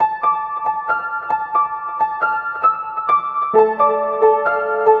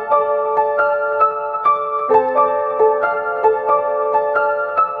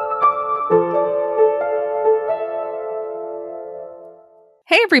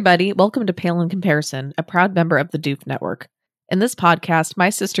everybody, welcome to Pale in Comparison, a proud member of the Doof Network. In this podcast, my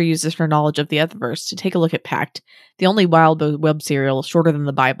sister uses her knowledge of the Otherverse to take a look at Pact, the only wild web serial shorter than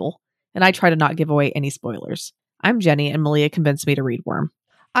the Bible, and I try to not give away any spoilers. I'm Jenny, and Malia convinced me to read Worm.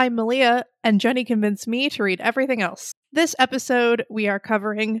 I'm Malia, and Jenny convinced me to read everything else. This episode, we are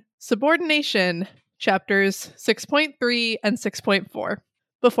covering Subordination, chapters 6.3 and 6.4.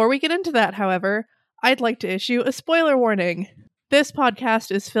 Before we get into that, however, I'd like to issue a spoiler warning. This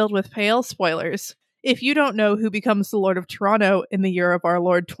podcast is filled with pale spoilers. If you don't know who becomes the Lord of Toronto in the year of our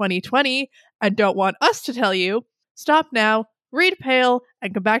Lord 2020 and don't want us to tell you, stop now, read Pale,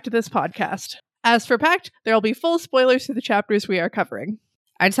 and come back to this podcast. As for Pact, there will be full spoilers to the chapters we are covering.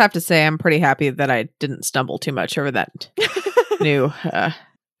 I just have to say I'm pretty happy that I didn't stumble too much over that new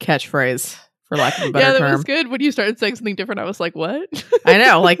catchphrase, for lack of a better term. Yeah, that was good. When you started saying something different, I was like, what? I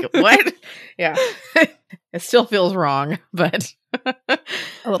know, like, what? Yeah. It still feels wrong, but... a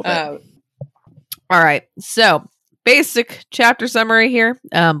little bit. All right, so basic chapter summary here.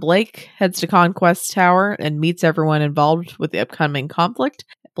 Blake heads to Conquest Tower and meets everyone involved with the upcoming conflict.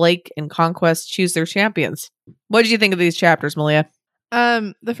 Blake and Conquest choose their champions. What did you think of these chapters, Malia?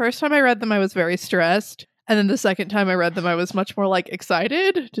 The first time I read them, I was very stressed. And then the second time I read them, I was much more like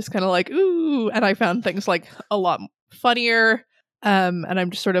excited, just kind of like, ooh. And I found things like a lot funnier. And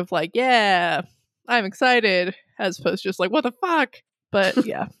I'm just sort of like, yeah, I'm excited, as opposed to just like, what the fuck? But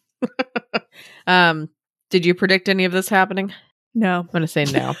yeah. Did you predict any of this happening? No. I'm going to say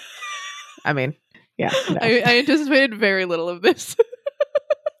no. I mean, yeah. No. I anticipated very little of this.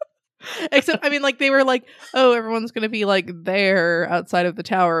 Except, I mean, like, they were like, oh, everyone's going to be, like, there outside of the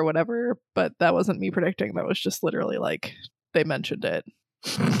tower or whatever. But that wasn't me predicting. That was just literally, like, they mentioned it.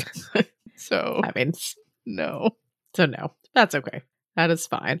 So, I mean, no. So, no. That's okay. That is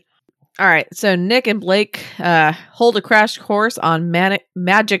fine. All right. So, Nick and Blake hold a crash course on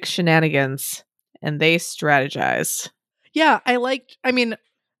magic shenanigans. And they strategize. Yeah, I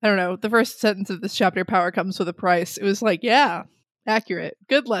don't know. The first sentence of this chapter, power comes with a price. It was like, yeah. Accurate.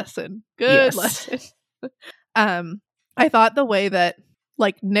 Good lesson. Good lesson. I thought the way that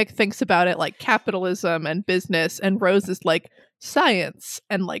like Nick thinks about it, like capitalism and business, and Rose is like science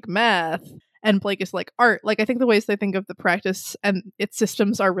and like math, and Blake is like art. Like I think the ways they think of the practice and its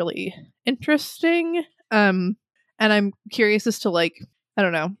systems are really interesting. And I'm curious as to like, I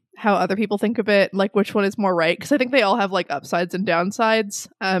don't know, how other people think of it, like which one is more right, because I think they all have like upsides and downsides.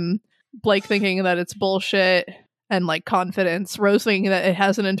 Blake thinking that it's bullshit and like confidence, Rose thinking that it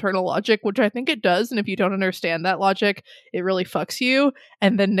has an internal logic, which I think it does, and if you don't understand that logic, it really fucks you.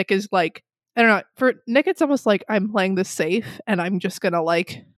 And then Nick is like, I don't know, for Nick it's almost like I'm playing this safe and I'm just gonna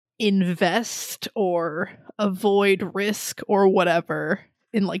like invest or avoid risk or whatever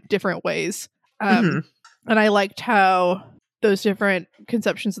in like different ways. And I liked how those different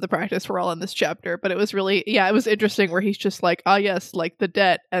conceptions of the practice were all in this chapter, but it was really, yeah, it was interesting where he's just like, ah yes, like the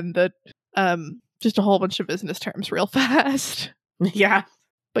debt and the just a whole bunch of business terms real fast. Yeah.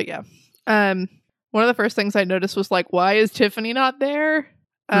 But yeah. One of the first things I noticed was like, why is Tiffany not there?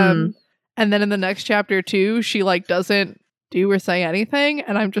 And then in the next chapter too, she like doesn't do or say anything,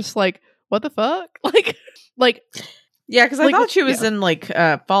 and I'm just like, what the fuck? Like yeah, because I thought she was in like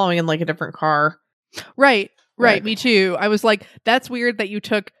following in like a different car. Right, me too. I was like, that's weird that you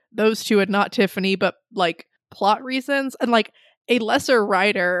took those two and not Tiffany, but like plot reasons, and like a lesser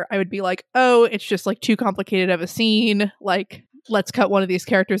writer, I would be like, oh, it's just like too complicated of a scene. Like, let's cut one of these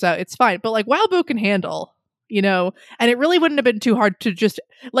characters out. It's fine. But like Wildbow can handle, you know, and it really wouldn't have been too hard to just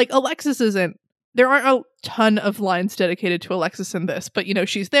like Alexis isn't. There aren't a ton of lines dedicated to Alexis in this, but you know,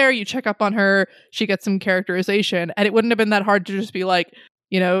 she's there. You check up on her. She gets some characterization, and it wouldn't have been that hard to just be like,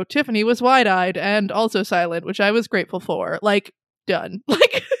 you know, Tiffany was wide-eyed and also silent, which I was grateful for. Like, done.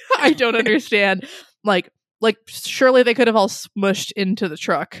 Like, I don't understand. Like, surely they could have all smushed into the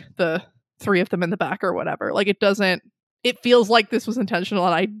truck, the three of them in the back or whatever. Like, it feels like this was intentional,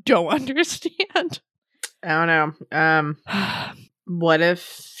 and I don't understand. I don't know. What if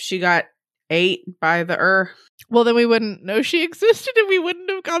she got ate by the Well, then we wouldn't know she existed, and we wouldn't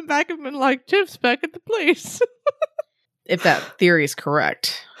have gone back and been like, Tiff's back at the place. If that theory is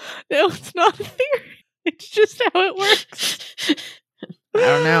correct. No, it's not a theory. It's just how it works. I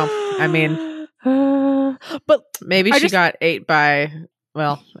don't know. I mean... but maybe she got ate by,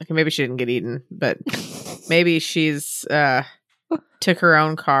 well, okay, maybe she didn't get eaten, but maybe she's took her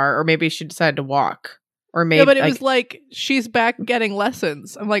own car, or maybe she decided to walk, or maybe. Yeah, but it was like she's back getting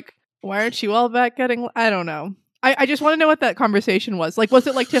lessons. I'm like, why aren't you all back getting? I don't know. I just want to know what that conversation was. Like, was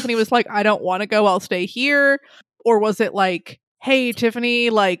it like Tiffany was like, I don't want to go, I'll stay here, or was it like, hey,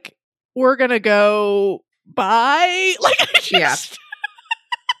 Tiffany, like we're gonna go, bye? Like, I just... yeah.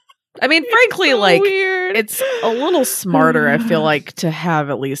 I mean, frankly, so like, weird. it's a little smarter, I feel like, to have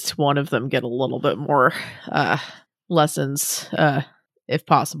at least one of them get a little bit more lessons, if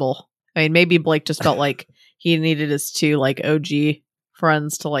possible. I mean, maybe Blake just felt like he needed his two, like, OG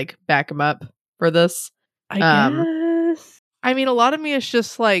friends to, like, back him up for this. I guess. I mean, a lot of me is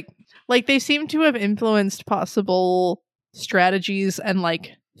just like they seem to have influenced possible strategies and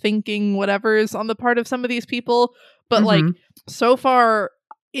like thinking whatever's on the part of some of these people, but like so far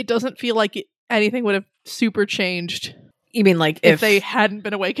it doesn't feel like anything would have super changed. You mean like if they hadn't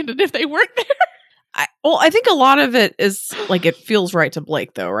been awakened and if they weren't there? I think a lot of it is like it feels right to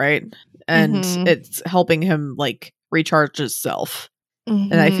Blake though, right? And it's helping him like recharge himself.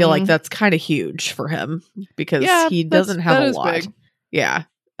 And I feel like that's kind of huge for him because he doesn't have a lot. Big. Yeah.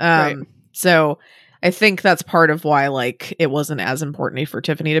 Right. So I think that's part of why like it wasn't as important for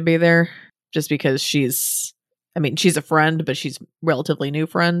Tiffany to be there, just because she's a friend, but she's relatively new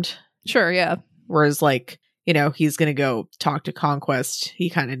friend. Sure, yeah. Whereas like, you know, he's going to go talk to Conquest. He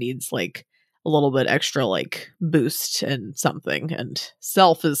kind of needs like a little bit extra like boost and something. And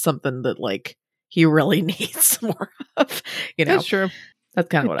Self is something that like he really needs more of, you know. That's true. That's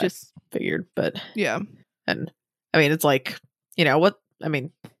kind of what I figured, but yeah. And I mean, it's like, you know, what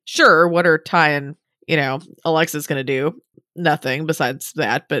are Ty and, you know, Alexis going to do? Nothing besides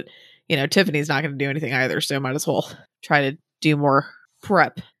that, but, you know, Tiffany's not going to do anything either, so might as well try to do more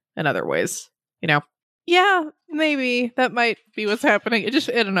prep in other ways, you know? Yeah, maybe. That might be what's happening. It just,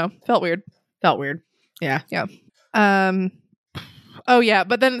 I don't know, felt weird. Yeah. Yeah. Oh, yeah,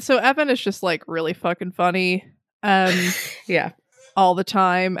 but then, so Evan is just, like, really fucking funny. Yeah. All the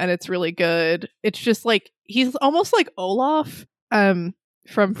time, and it's really good. It's just like he's almost like Olaf from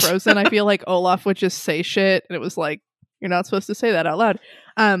Frozen. I feel like Olaf would just say shit and it was like, you're not supposed to say that out loud.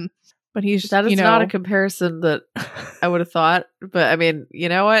 But he's that is not a comparison that I would have thought, but I mean, you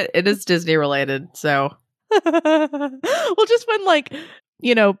know what, it is Disney related, so well, just when like,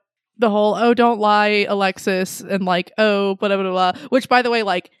 you know, the whole don't lie Alexis and like blah blah blah, which by the way,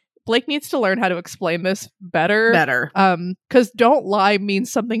 like Blake needs to learn how to explain this better. Because don't lie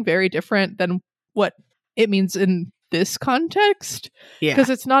means something very different than what it means in this context. Yeah.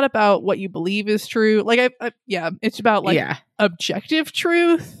 Because it's not about what you believe is true. Like, it's about like objective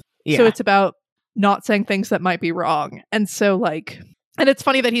truth. Yeah. So it's about not saying things that might be wrong. And so like, and it's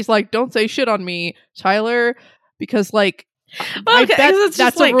funny that he's like, don't say shit on me, Tyler, because like, I bet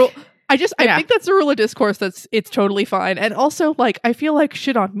that's like, a rule. I think that's a rule of discourse it's totally fine. And also, like, I feel like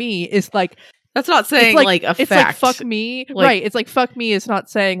shit on me is like... That's not saying, like a fact. It's like, fuck me. Like, right. It's like, fuck me is not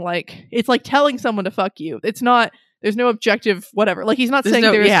saying, like... It's like telling someone to fuck you. It's not... There's no objective whatever. Like, he's not saying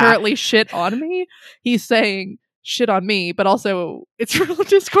there is currently shit on me. He's saying shit on me, but also it's rule of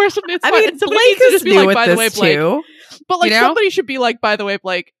discourse. And it's fine. Blake is just new like, by the way, Blake. Too, but, like, somebody should be like, by the way,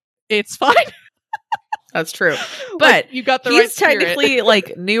 Blake, it's fine. That's true, but like, you got the right spirit. Technically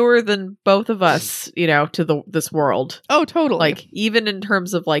like newer than both of us, you know, to this world. Oh, totally. Like even in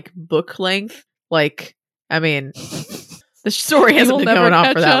terms of like book length, like I mean, the story hasn't been going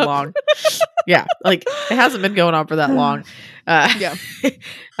on for that long. Yeah, like it hasn't been going on for that long.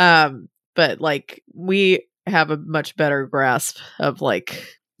 But like we have a much better grasp of like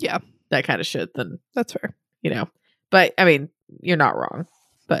that kind of shit than that's fair, you know. But I mean, you're not wrong.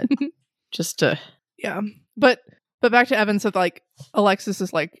 But just to. Yeah, but back to Evan. So like Alexis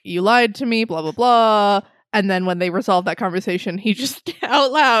is like, you lied to me, blah blah blah, and then when they resolve that conversation, he just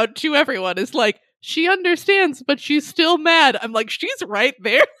out loud to everyone is like, she understands, but she's still mad. I'm like, she's right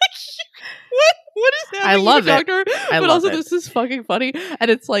there. What is happening? I love it. But also, this is fucking funny, and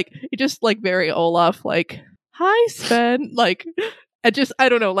it's like it just like very Olaf, like, hi Sven, like, I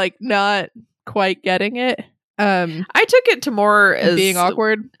don't know, like not quite getting it. I took it to more as being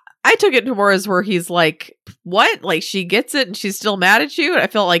awkward. I took it to more as where he's like, what? Like, she gets it and she's still mad at you? And I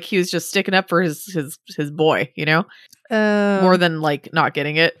felt like he was just sticking up for his boy, you know? More than, like, not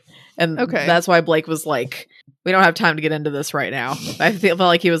getting it. And that's why Blake was like, we don't have time to get into this right now. I felt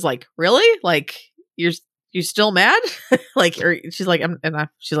like he was like, really? Like, you're still mad? Like, or she's like, I'm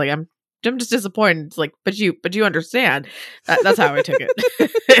just disappointed. It's like, but you understand. That's how I took it.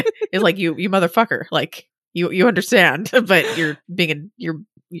 It's like, you motherfucker. Like, you understand, but you're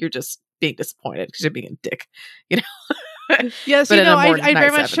just being disappointed because you're being a dick, you know? Yes, you know, I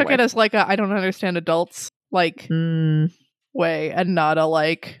very much took it as like I don't understand adults like way, and not a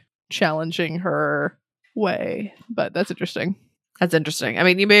like challenging her way. But that's interesting. I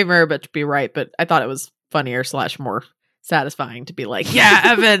mean, you may very much be right, but I thought it was funnier / more satisfying to be like, yeah,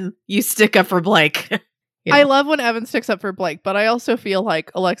 Evan, you stick up for Blake. You know? I love when Evan sticks up for Blake, but I also feel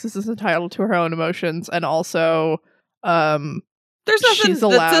like Alexis is entitled to her own emotions, and also There's nothing she's that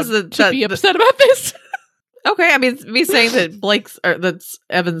allowed says that, to be upset about this. Okay, I mean, me saying that that's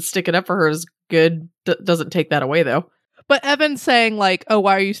Evan's sticking up for her is good. Doesn't take that away, though. But Evan saying like, "Oh,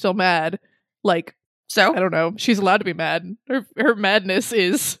 why are you still mad?" Like, so I don't know. She's allowed to be mad. Her madness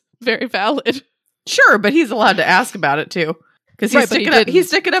is very valid. Sure, but he's allowed to ask about it too, because he's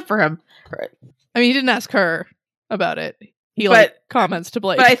sticking up for him. Right. I mean, he didn't ask her about it. He comments to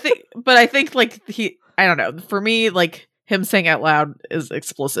Blake. But I think like I don't know. For me, like him saying out loud is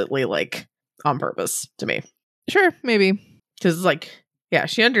explicitly like on purpose to me. Sure, maybe. Because like, yeah,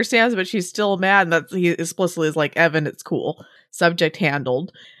 she understands, but she's still mad. And he explicitly is like, Evan, it's cool. Subject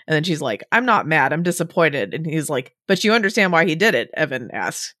handled. And then she's like, I'm not mad. I'm disappointed. And he's like, but you understand why he did it? Evan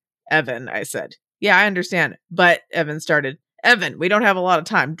asked. Evan, I said, yeah, I understand. But Evan started, Evan, we don't have a lot of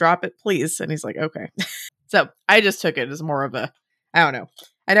time. Drop it, please. And he's like, okay. So I just took it as more of a, I don't know.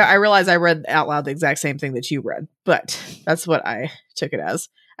 I realize I read out loud the exact same thing that you read, but that's what I took it as.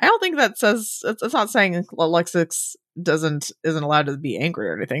 I don't think that says, it's not saying Alexis isn't allowed to be angry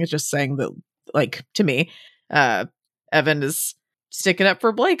or anything. It's just saying that, like, to me, Evan is sticking up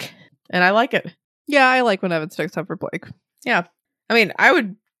for Blake, and I like it. Yeah, I like when Evan sticks up for Blake. Yeah. I mean, I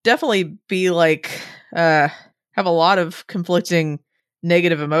would definitely be like, have a lot of conflicting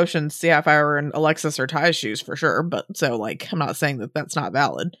negative emotions. Yeah, if I were in Alexis or Ty's shoes, for sure. But so, like, I'm not saying that that's not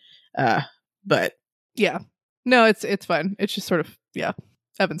valid. But yeah, no, it's fine. It's just sort of, yeah,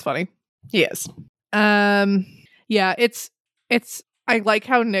 Evan's funny. He is. Yeah, it's I like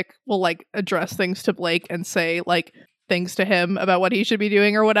how Nick will like address things to Blake and say like things to him about what he should be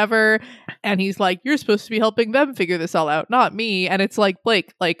doing or whatever, and he's like, you're supposed to be helping them figure this all out, not me. And it's like,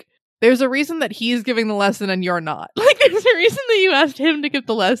 Blake, like, there's a reason that he's giving the lesson and you're not. Like, there's a reason that you asked him to give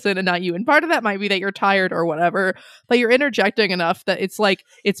the lesson and not you. And part of that might be that you're tired or whatever, but you're interjecting enough that it's like,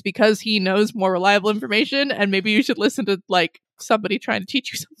 it's because he knows more reliable information and maybe you should listen to like somebody trying to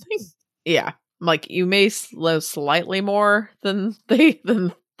teach you something. Yeah. Like, you may know slightly more than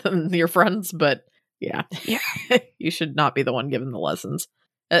your friends, but yeah. You should not be the one giving the lessons.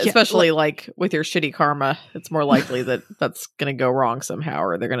 Especially like with your shitty karma, it's more likely that that's going to go wrong somehow,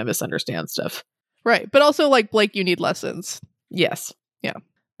 or they're going to misunderstand stuff. Right. But also like, Blake, you need lessons. Yes. Yeah.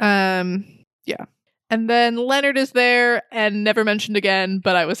 Yeah. And then Leonard is there and never mentioned again,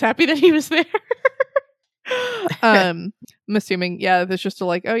 but I was happy that he was there. I'm assuming, yeah, there's just a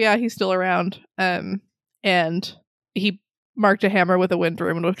like, oh yeah, he's still around. And he marked a hammer with a wind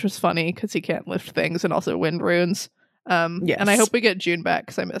rune, which was funny because he can't lift things and also wind runes. Yes. And I hope we get June back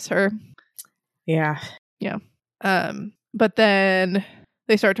because I miss her. Yeah. Yeah. But then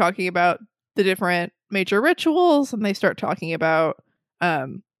they start talking about the different major rituals and they start talking about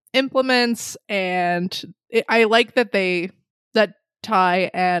implements, and I like that that Ty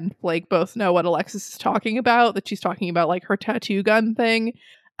and Blake both know what Alexis is talking about, that she's talking about like her tattoo gun thing.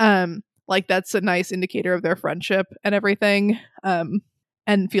 Like that's a nice indicator of their friendship and everything.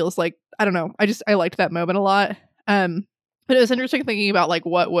 And feels like, I don't know, I liked that moment a lot. But it was interesting thinking about like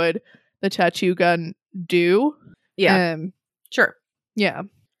what would the tattoo gun do? Yeah. Sure. Yeah.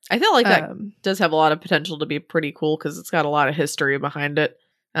 I feel like that does have a lot of potential to be pretty cool because it's got a lot of history behind it.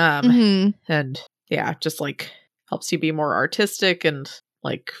 And yeah, just like helps you be more artistic, and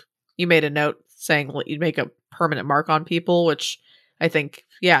like you made a note saying you'd make a permanent mark on people, which I think,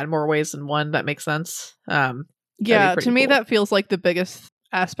 yeah, in more ways than one, that makes sense. Yeah, to me, that feels like the biggest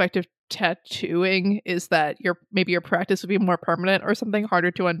aspect of tattooing is that your practice would be more permanent or something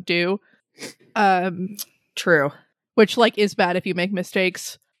harder to undo. True. Which like is bad if you make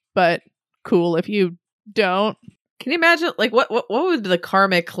mistakes, but cool if you don't. Can you imagine like what would the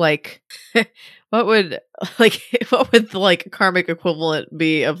karmic like what would the like karmic equivalent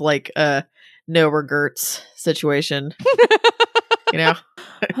be of like a no regrets situation? You know?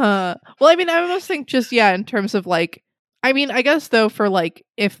 Well, I mean, I almost think just, yeah, in terms of like, I mean, I guess though, for like,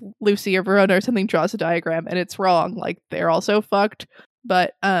 if Lucy or Verona or something draws a diagram and it's wrong, like they're also fucked.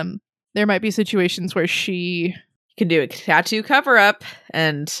 But there might be situations where she can do a tattoo cover up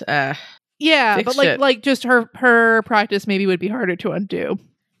and yeah, but like just her practice maybe would be harder to undo.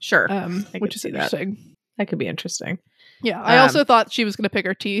 Sure. Which is interesting. That could be interesting. Yeah, I also thought she was going to pick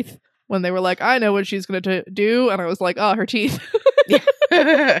her teeth when they were like, I know what she's going to do, and I was like, oh, her teeth.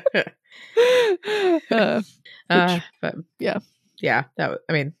 But yeah,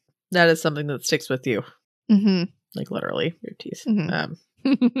 that is something that sticks with you. Like literally your teeth. But,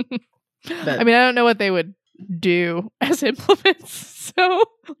 I mean, I don't know what they would do as implements, so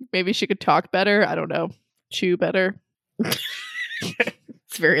maybe she could talk better. I don't know, chew better.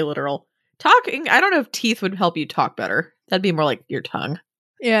 It's very literal. Talking, I don't know if teeth would help you talk better. That'd be more like your tongue.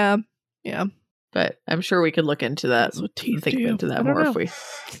 Yeah. But I'm sure we could look into that. That's what teeth think do. into that I don't more know. if we.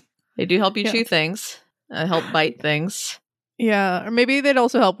 They do help you Yeah. chew things, help bite things. Yeah, or maybe they'd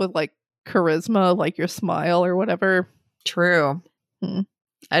also help with like charisma, like your smile or whatever. True. Hmm.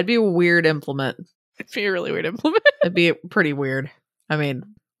 That'd be a weird implement. It'd be a really weird implement. It'd be pretty weird. I mean,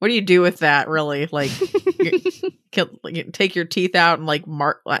 what do you do with that, really? Like, take your teeth out and like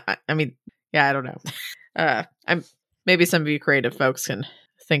mark. I mean, yeah, I don't know. I'm maybe some of you creative folks can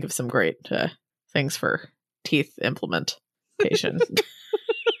think of some great things for teeth implementation.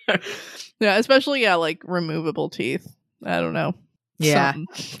 Yeah, especially like removable teeth. I don't know. Yeah.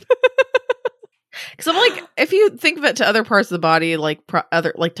 Something. Because I'm like, if you think of it to other parts of the body, like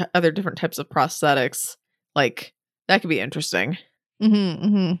other different types of prosthetics, like that could be interesting. Mm-hmm,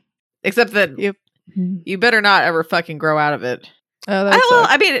 mm-hmm. Except that Yep. you better not ever fucking grow out of it. Oh, that's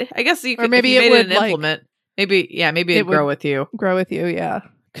I mean, I guess you could, or maybe if you it made would it an implement. Maybe it'd grow with you. grow with you. Yeah,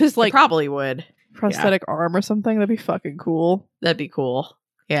 because It like probably would. prosthetic arm or something. That'd be fucking cool. That'd be cool.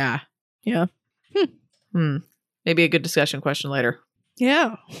 Yeah. Yeah. Maybe a good discussion question later.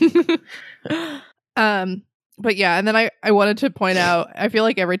 Yeah. But yeah, and then I wanted to point out, I feel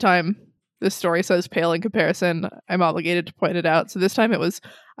like every time this story says pale in comparison, I'm obligated to point it out. So this time it was,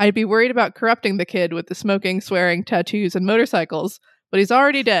 I'd be worried about corrupting the kid with the smoking, swearing, tattoos, and motorcycles, but he's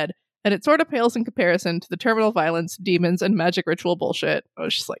already dead. And it sort of pales in comparison to the terminal violence, demons, and magic ritual bullshit. I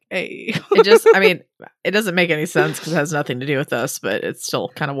was just like, hey. I mean, it doesn't make any sense because it has nothing to do with us, but it still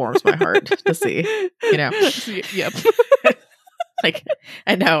kind of warms my heart to see, Yep. Like,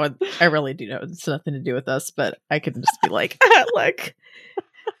 I know, I really do know it's nothing to do with us, but I can just be like, look.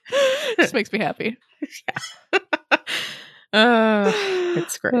 Just makes me happy.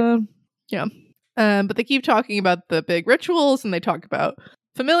 It's great. Yeah. But they keep talking about the big rituals and they talk about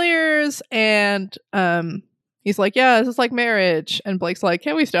familiars and he's like, yeah, this is like marriage. And Blake's like,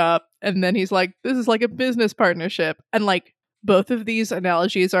 can we stop? And then he's like, this is like a business partnership. And like both of these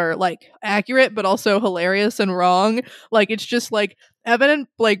analogies are like accurate, but also hilarious and wrong. Like it's just like Evan and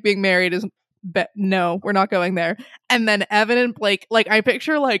Blake being married is no, we're not going there. And then Evan and Blake, like I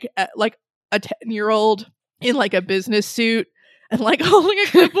picture like a 10-year-old in like a business suit and like holding a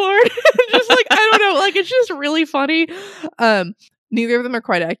clipboard. Just like, I don't know, like it's just really funny. Neither of them are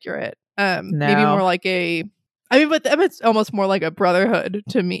quite accurate. Maybe more like but it's almost more like a brotherhood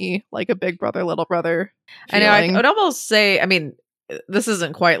to me, like a big brother, little brother feeling. I know. I would almost say, I mean, this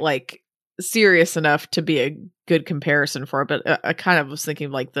isn't quite like serious enough to be a good comparison for it, but I kind of was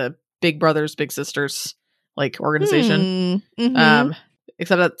thinking like the Big Brothers, Big Sisters like organization. Mm-hmm.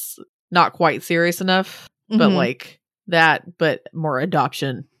 Except that's not quite serious enough, but like that, but more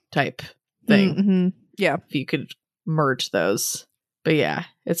adoption type thing. Mm-hmm. Yeah. If you could merge those. But yeah,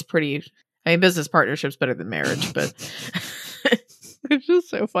 it's pretty. I mean, business partnership's better than marriage, but it's just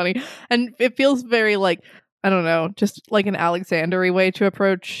so funny. And it feels very like, I don't know, just like an Alexander-y way to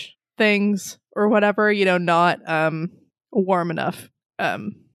approach things or whatever, not warm enough. I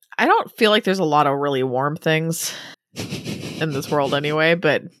don't feel like there's a lot of really warm things in this world anyway,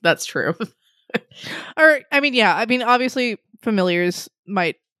 but that's true. Or, I mean, yeah, I mean, obviously familiars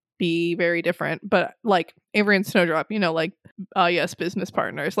might be very different, but like Avery and Snowdrop, like, yes, business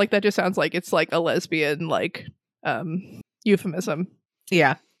partners. Like that just sounds like it's like a lesbian, like, euphemism.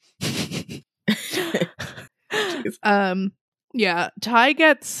 Yeah. Yeah, Ty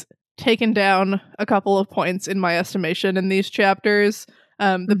gets taken down a couple of points in my estimation in these chapters.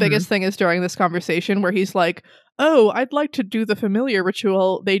 The biggest thing is during this conversation where he's like, oh, I'd like to do the familiar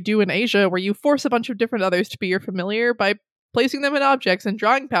ritual they do in Asia where you force a bunch of different others to be your familiar by placing them in objects and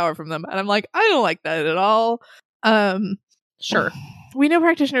drawing power from them. And I'm like, I don't like that at all. Sure. We know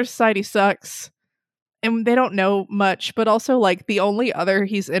Practitioner Society sucks. And they don't know much, but also like the only other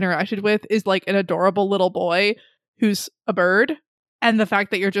he's interacted with is like an adorable little boy who's a bird. And the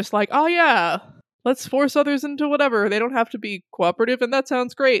fact that you're just like, oh yeah, let's force others into whatever. They don't have to be cooperative and that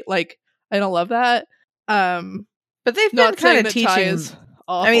sounds great. Like, I don't love that. But they've not been kind of that teaching. Ty is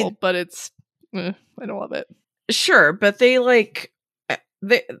awful, but it's, I don't love it. Sure, but they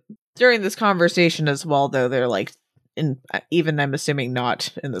during this conversation as well, though, they're like, even I'm assuming not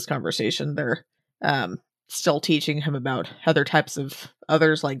in this conversation, they're still teaching him about other types of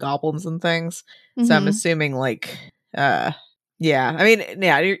others like goblins and things. So I'm assuming like yeah, I mean,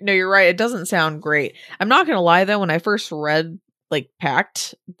 yeah, you're right, it doesn't sound great. I'm not gonna lie though, when I first read like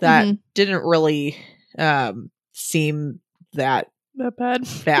Pact, that didn't really seem that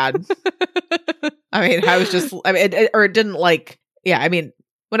bad. I mean, I was just, I mean, it didn't like, yeah, I mean,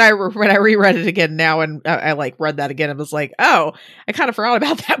 when I reread it again now and I like read that again, it was like, oh, I kind of forgot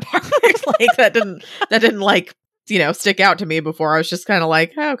about that part. Like that didn't like, stick out to me before. I was just kind of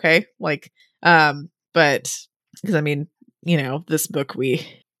like, oh, okay, like, But because I mean, this book we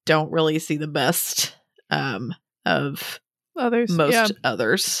don't really see the best of others, most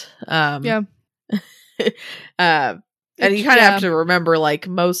others. Yeah. And you kind of have to remember, like,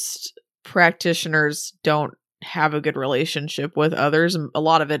 most practitioners don't have a good relationship with others. A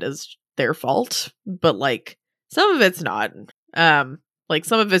lot of it is their fault, but like some of it's not. Like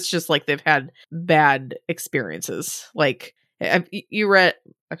some of it's just like they've had bad experiences. Like you read,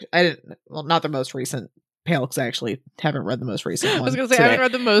 I didn't. Well, not the most recent Pale, because I actually haven't read the most recent one. I was gonna say I haven't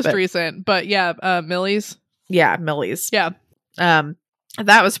read the most recent, but yeah, Millie's. Yeah, Millie's. Yeah. That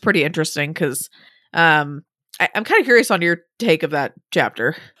was pretty interesting because I'm kind of curious on your take of that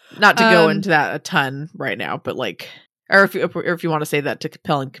chapter. Not to go into that a ton right now, but like, or if you want to say that to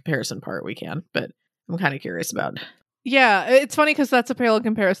Pale in Comparison part, we can. But I'm kind of curious about. Yeah, it's funny because that's a Pale in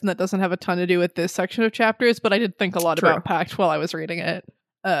Comparison that doesn't have a ton to do with this section of chapters, but I did think a lot about Pact while I was reading it.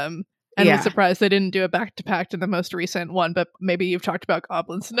 And was surprised they didn't do it back to Pact in the most recent one, but maybe you've talked about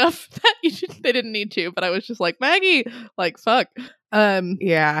goblins enough that they didn't need to, but I was just like, Maggie, like, fuck.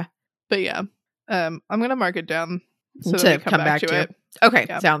 Yeah. But yeah, I'm going to mark it down so that we come back to it. Okay,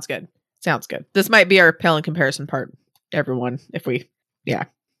 yeah. Sounds good. This might be our Pale in Comparison part, everyone, if we, yeah,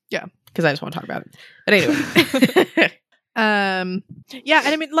 because I just want to talk about it. But anyway. Yeah,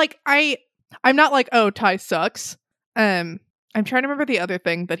 and I mean, like, I'm not like, oh, Ty sucks. I'm trying to remember the other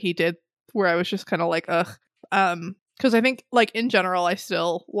thing that he did where I was just kind of like, ugh. Because I think, like, in general, I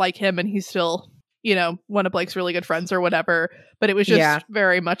still like him, and he's still, one of Blake's really good friends or whatever. But it was just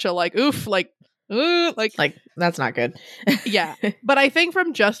very much a like, oof, like that's not good. Yeah, but I think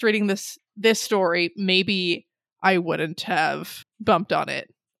from just reading this story, maybe I wouldn't have bumped on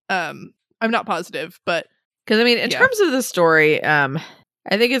it. I'm not positive, but because I mean, in terms of the story, I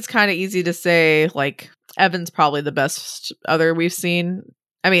think it's kind of easy to say like Evan's probably the best other we've seen.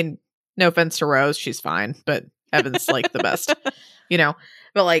 I mean, no offense to Rose, she's fine, but Evan's like the best,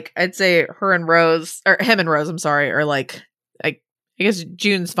 But like, I'd say him and Rose, I'm sorry, are like I guess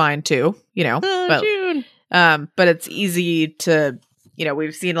June's fine too, but June. But it's easy to,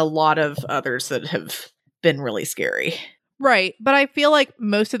 we've seen a lot of others that have been really scary. Right. But I feel like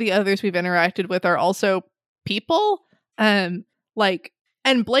most of the others we've interacted with are also people. And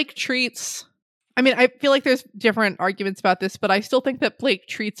Blake treats, I mean, I feel like there's different arguments about this, but I still think that Blake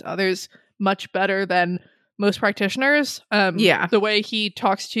treats others much better than most practitioners. The way he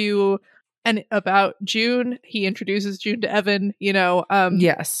talks to and about June, he introduces June to Evan,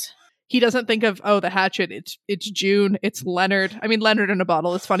 yes. He doesn't think of, the hatchet, it's June, it's Leonard. I mean, Leonard in a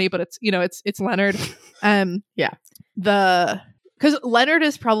bottle is funny, but it's, it's Leonard. Yeah. Because Leonard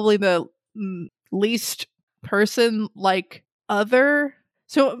is probably the least person like other.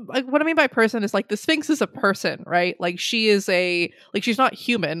 So like what I mean by person is like the Sphinx is a person, right? Like she's not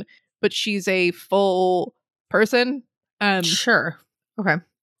human, but she's a full person. Sure. Okay.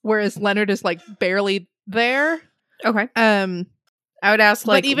 Whereas Leonard is like barely there. Okay. I would ask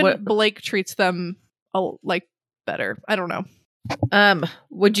like, but even Blake treats them like better. I don't know.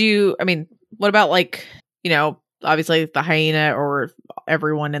 Would you? I mean, what about like obviously the hyena or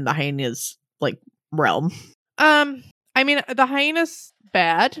everyone in the hyena's like realm? I mean, the hyena's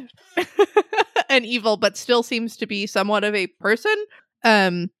bad and evil, but still seems to be somewhat of a person.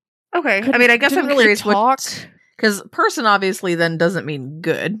 Okay. I mean, I guess I'm really curious because person obviously then doesn't mean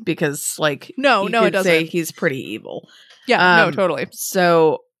good because like no, it doesn't. Say he's pretty evil. Yeah, no, totally.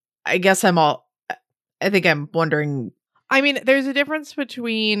 So I guess I think I'm wondering. I mean, there's a difference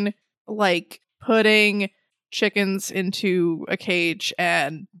between like putting chickens into a cage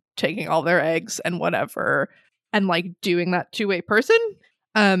and taking all their eggs and whatever, and like doing that to a person.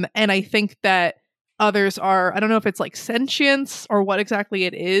 And I think that others are, I don't know if it's like sentience or what exactly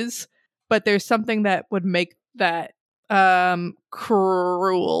it is, but there's something that would make that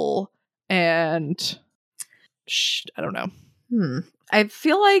cruel and I don't know. I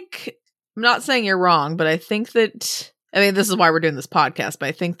feel like, I'm not saying you're wrong, but I think that, I mean, this is why we're doing this podcast, but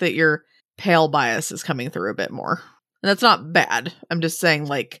I think that your Pale bias is coming through a bit more. And that's not bad. I'm just saying,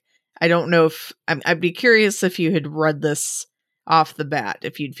 like, I don't know if, I'd be curious if you had read this off the bat,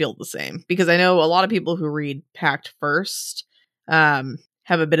 if you'd feel the same. Because I know a lot of people who read Pact first have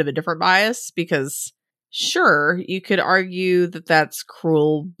a bit of a different bias, because sure, you could argue that that's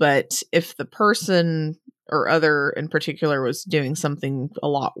cruel, but if the person or other in particular was doing something a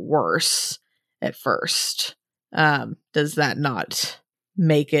lot worse at first, does that not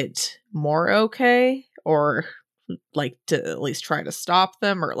make it more okay? Or like to at least try to stop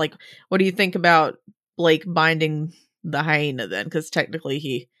them? Or like, what do you think about Blake binding the hyena then? Because technically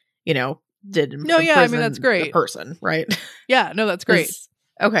he, did I mean, that's great. the person, right? Yeah, no, that's great.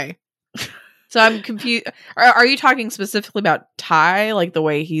 Okay. So I'm confused. Are you talking specifically about Ty, like the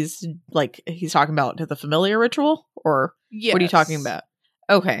way he's talking about the familiar ritual, or Yes. what are you talking about?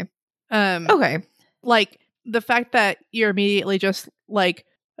 Okay. Okay. Like the fact that you're immediately just like,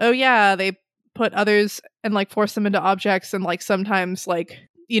 oh yeah, they put others and like force them into objects, and like sometimes like,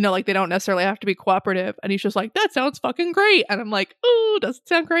 you know, like they don't necessarily have to be cooperative, and he's just like, that sounds fucking great, and I'm like, oh, does it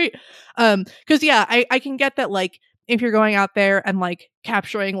sound great? Because yeah, I can get that, like if you're going out there and like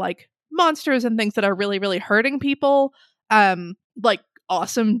capturing like monsters and things that are really really hurting people, like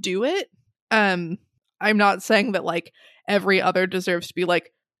awesome, do it. I'm not saying that like every other deserves to be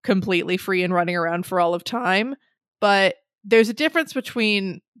like completely free and running around for all of time, but there's a difference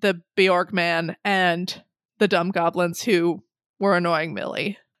between the Bjorkman and the dumb goblins who were annoying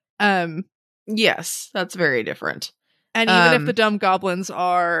Millie. Yes, that's very different. And even if the dumb goblins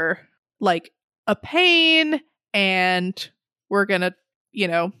are like a pain and we're gonna, you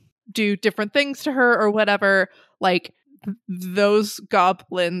know, do different things to her or whatever, like those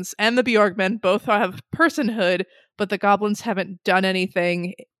goblins and the Bjorkmen both have personhood, but the goblins haven't done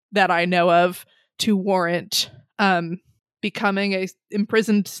anything that I know of to warrant becoming a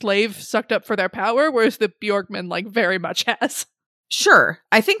imprisoned slave sucked up for their power, whereas the Bjorkmen like very much has. Sure.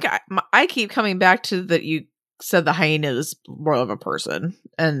 I think I keep coming back to that you said the hyena is more of a person,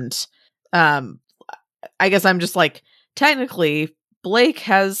 and I guess I'm just like, technically Blake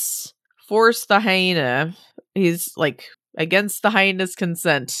has forced the hyena, he's like against the hyena's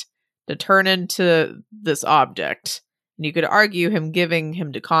consent, to turn into this object. And you could argue him giving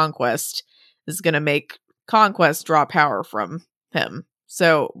him to Conquest is going to make Conquest draw power from him.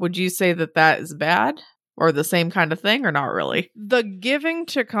 So would you say that that is bad, or the same kind of thing, or not really? The giving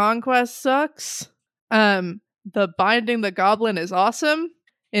to Conquest sucks. The binding the goblin is awesome,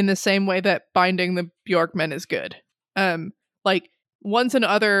 in the same way that binding the Bjorkmen is good. Like once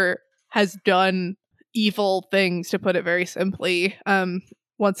another has done evil things, to put it very simply,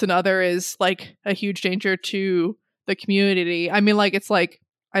 once another is like a huge danger to the community. I mean, like, it's like,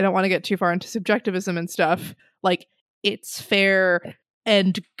 I don't want to get too far into subjectivism and stuff. Like, it's fair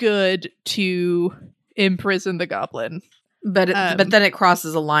and good to imprison the goblin. But then it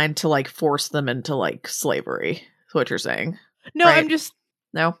crosses a line to like force them into like slavery. Is what you're saying? No, right? I'm just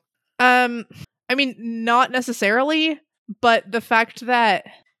no. I mean, not necessarily, but the fact that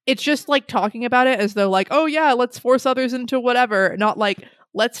it's just like talking about it as though like, oh yeah, let's force others into whatever, not like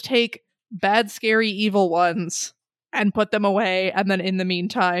let's take bad, scary, evil ones and put them away, and then in the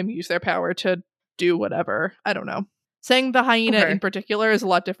meantime use their power to do whatever. I don't know. Saying the hyena in particular is a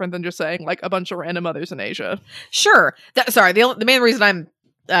lot different than just saying like a bunch of random others in Asia. Sure. The main reason I'm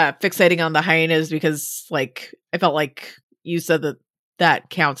fixating on the hyena is because like I felt like you said that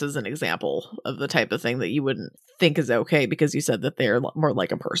counts as an example of the type of thing that you wouldn't think is okay, because you said that they're more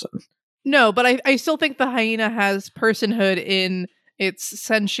like a person. No, but I still think the hyena has personhood in its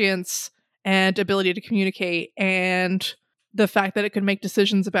sentience and ability to communicate, and the fact that it could make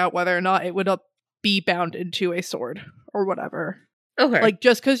decisions about whether or not it would be bound into a sword or whatever. Okay. Like,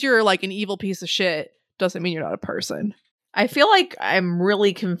 just because you're like an evil piece of shit doesn't mean you're not a person. I feel like I'm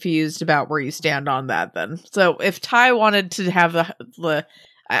really confused about where you stand on that then. So if Ty wanted to have the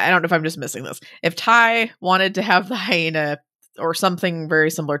I don't know if I'm just missing this. If Ty wanted to have the hyena or something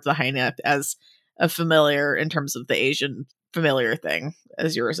very similar to the hyena as a familiar in terms of the Asian familiar thing,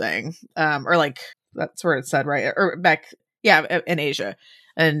 as you were saying, or like that's where it said, right? Or back, yeah, in Asia,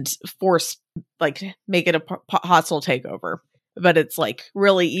 and force, like, make it a hostile takeover. But it's like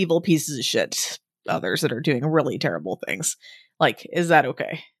really evil pieces of shit, others that are doing really terrible things. Like, is that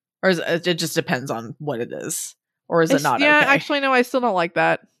okay? Or it just depends on what it is? Or is it not okay? Yeah, actually, no, I still don't like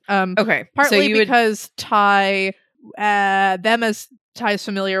that. Okay. Partly so because Ty, them as Ty's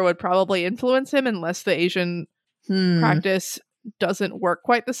familiar would probably influence him unless the Asian practice doesn't work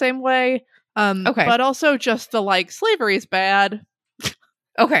quite the same way. Okay. But also just the, like, slavery is bad.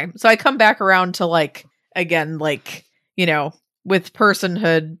 Okay. So I come back around to, like, again, like, you know, with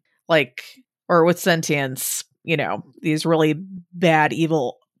personhood, like, or with sentience, you know, these really bad,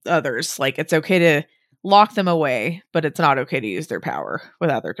 evil others, like, it's okay to lock them away, but it's not okay to use their power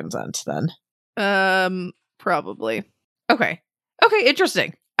without their consent then. Probably. Okay,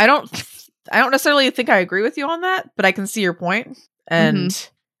 interesting. I don't necessarily think I agree with you on that, but I can see your point. And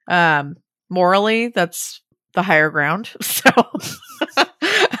morally, that's the higher ground. So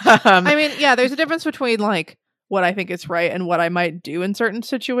I mean, yeah, there's a difference between like what I think is right and what I might do in certain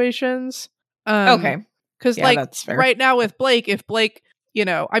situations. Okay. Because like right now with Blake, if Blake, you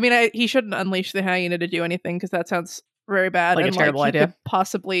know, I mean, he shouldn't unleash the hyena to do anything because that sounds very bad. Like and a terrible he idea. Could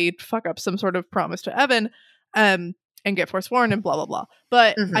possibly fuck up some sort of promise to Evan. and get forsworn and blah blah blah.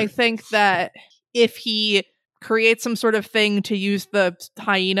 But I think that if he creates some sort of thing to use the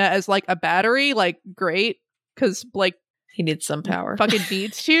hyena as like a battery, like great, because like he needs some power. Fucking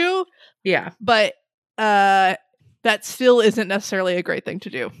needs to. Yeah. But that still isn't necessarily a great thing to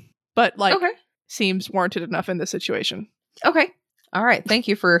do. But like seems warranted enough in this situation. Okay. All right. Thank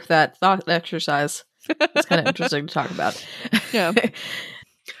you for that thought exercise. It's kind of interesting to talk about. Yeah.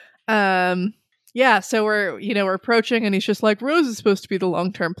 Yeah, so we're approaching and he's just like, Rose is supposed to be the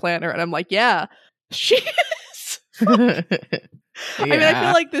long-term planner. And I'm like, yeah, she is. I mean, I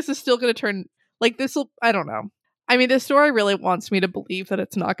feel like this is still going to turn, like I don't know. I mean, this story really wants me to believe that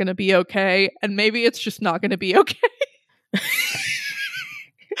it's not going to be okay. And maybe it's just not going to be okay.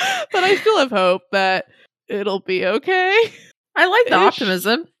 But I still have hope that it'll be okay. I like the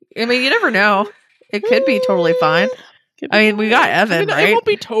optimism. I mean, you never know. It could be totally fine. I mean, we got Evan, right? It won't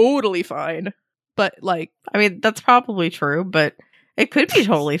be totally fine. But like, I mean, that's probably true, but it could be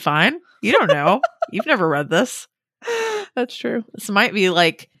totally fine. You don't know. You've never read this. That's true. This might be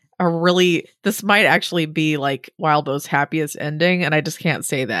like this might actually be like Wildbow's happiest ending, and I just can't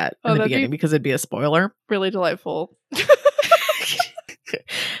say that in the beginning because it'd be a spoiler. Really delightful.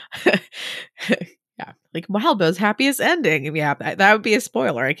 Yeah, like Wildbow's happiest ending. Yeah, that would be a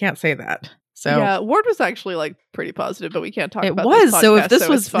spoiler. I can't say that. So yeah, Ward was actually like pretty positive, but we can't talk about it. It was. This podcast, so if this so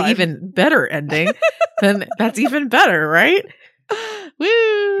was the even better ending, then that's even better, right?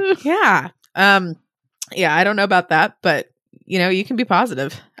 Woo! Yeah. Yeah, I don't know about that, but you can be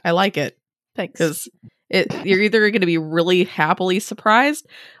positive. I like it. Thanks. Because you're either going to be really happily surprised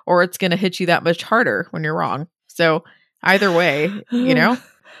or it's going to hit you that much harder when you're wrong. So either way,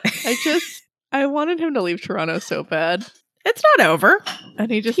 I wanted him to leave Toronto so bad. It's not over.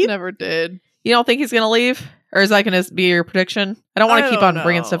 And he just never did. You don't think he's going to leave? Or is that going to be your prediction? I don't want to keep on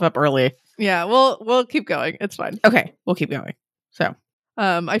bringing stuff up early. Yeah, we'll keep going. It's fine. Okay, we'll keep going. So,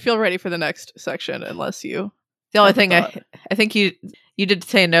 I feel ready for the next section unless you... The only thing I think you did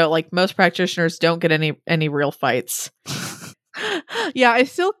say no, like most practitioners don't get any real fights. Yeah, I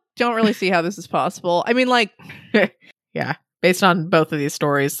still don't really see how this is possible. I mean, like... Yeah, based on both of these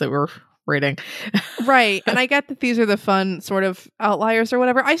stories that we're reading. Right, and I get that these are the fun sort of outliers or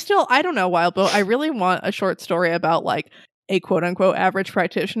whatever. I don't know, Wildbow. I really want a short story about like a quote-unquote average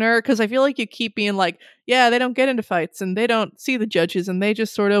practitioner, because I feel like you keep being like, yeah, they don't get into fights and they don't see the judges and they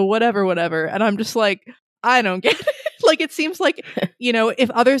just sort of whatever. And I'm just like, I don't get it. Like, it seems like, if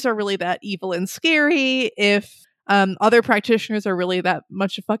others are really that evil and scary, if other practitioners are really that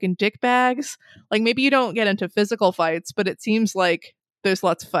much of fucking dickbags, like maybe you don't get into physical fights, but it seems like there's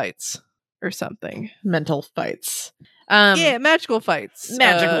lots of fights or something. Mental fights. Yeah, magical fights.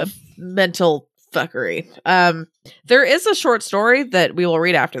 Mental fuckery. There is a short story that we will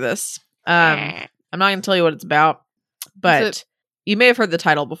read after this. I'm not going to tell you what it's about, but you may have heard the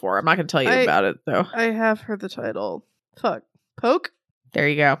title before. I'm not going to tell you about it, though. I have heard the title. Fuck. Poke? There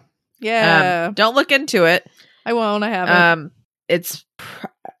you go. Yeah. Don't look into it. I won't. I haven't.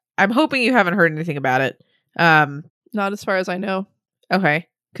 I'm hoping you haven't heard anything about it. Not as far as I know. Okay.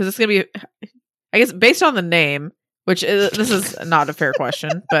 Because it's going to be, I guess, based on the name, which this is not a fair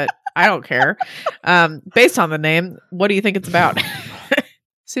question, but I don't care. Based on the name, what do you think it's about?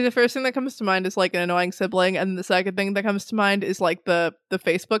 See, the first thing that comes to mind is like an annoying sibling, and the second thing that comes to mind is like the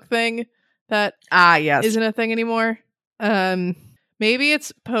Facebook thing that yes isn't a thing anymore. Maybe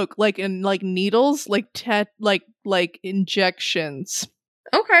it's poke, like in like needles, like like injections.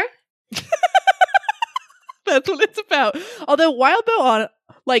 Okay. That's what it's about. Although Wildbow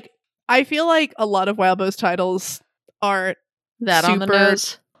I feel like a lot of Wildbow's titles aren't that super on the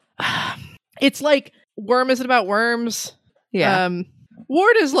nose. It's like Worm isn't about worms. Yeah.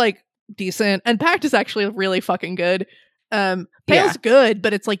 Ward is like decent, and Pact is actually really fucking good. Pale's good,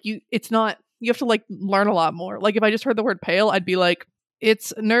 but it's like you have to like learn a lot more. Like if I just heard the word pale, I'd be like,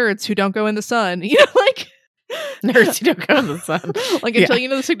 it's nerds who don't go in the sun. Like nerds who don't go in the sun. Like until you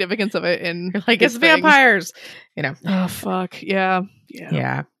know the significance of it, and you're like it's vampires. Oh fuck yeah.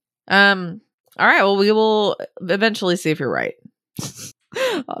 All right. Well, we will eventually see if you're right.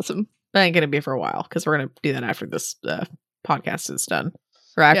 Awesome. That ain't gonna be for a while because we're gonna do that after this podcast is done,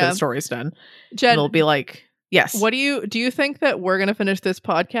 or after the story's done. Jen, it'll be like, yes. What do you think that we're gonna finish this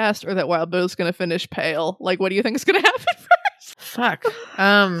podcast, or that Wildbow's gonna finish Pale? Like, what do you think is gonna happen first? Fuck.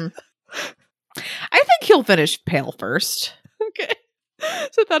 I think he'll finish Pale first. Okay.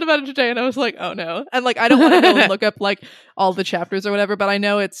 So I thought about it today, and I was like, oh no. And like, I don't want to go and look up like all the chapters or whatever, but I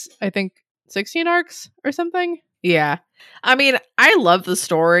know it's 16 arcs or something. Yeah. I mean, I love the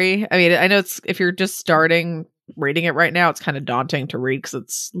story. I mean, I know it's if you're just starting reading it right now. It's kind of daunting to read because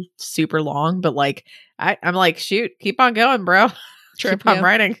it's super long. But like, I'm like, shoot, keep on going, bro. Sure, Keep on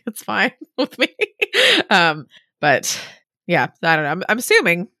writing. It's fine with me. But yeah, I don't know. I'm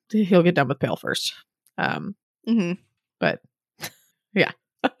assuming he'll get done with Pale first. But yeah.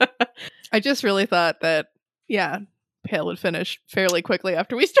 I just really thought that, yeah, Pale would finish fairly quickly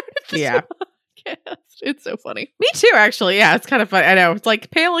after we started this podcast. It's so funny. Me too, actually. Yeah, it's kind of fun. I know. It's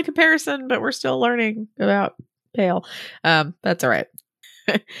like Pale in comparison, but we're still learning about Pale. That's all right.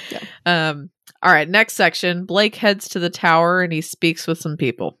 All right, next section. Blake heads to the tower and he speaks with some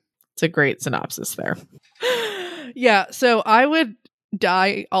people. It's a great synopsis there. Yeah, so I would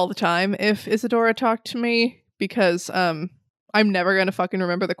die all the time if Isadora talked to me because I'm never going to fucking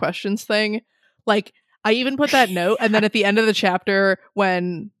remember the questions thing. Like, I even put that note, and then at the end of the chapter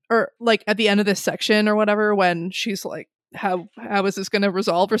at the end of this section or whatever, when she's like, how is this going to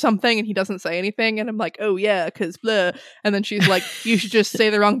resolve or something? And he doesn't say anything. And I'm like, oh yeah, because blah. And then she's like, you should just say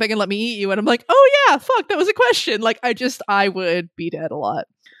the wrong thing and let me eat you. And I'm like, oh yeah, fuck, that was a question. Like, I would be dead a lot.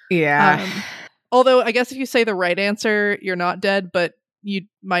 Yeah. Although I guess if you say the right answer, you're not dead, but you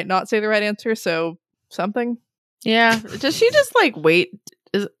might not say the right answer. So something. Yeah. Does she just like wait?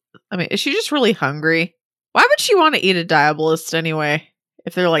 Is she just really hungry? Why would she want to eat a Diabolist anyway?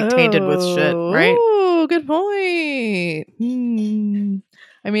 If they're like tainted with shit, right? Oh, good point.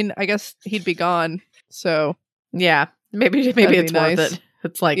 I mean, I guess he'd be gone. So yeah, maybe it's nice. worth it.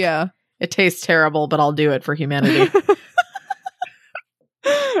 It's like, yeah, it tastes terrible, but I'll do it for humanity.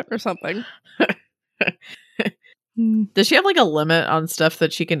 Or something. Does she have like a limit on stuff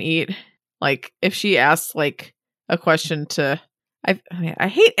that she can eat? Like if she asks like a question to, I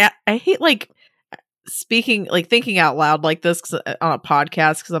hate like speaking, like thinking out loud like this on a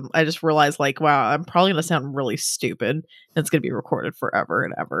podcast because I just realized like, wow, I'm probably gonna sound really stupid and it's gonna be recorded forever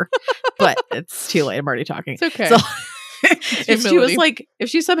and ever. But it's too late. I'm already talking. It's okay. So if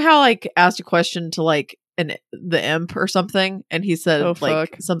she somehow like asked a question to like the imp or something, and he said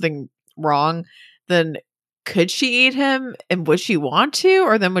something wrong, then could she eat him? And would she want to?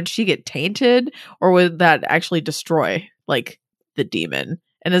 Or then would she get tainted? Or would that actually destroy like the demon?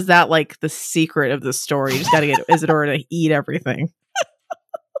 And is that like the secret of the story? You just gotta get Isadora to eat everything.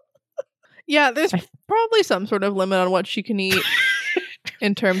 Yeah, there's probably some sort of limit on what she can eat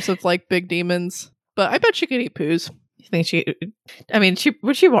in terms of like big demons. But I bet she could eat poos. You think she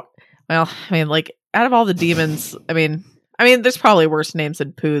would she want? Well, I mean, like out of all the demons, I mean, there's probably worse names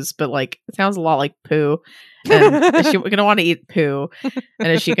than poos, but like it sounds a lot like poo. And is she gonna want to eat poo?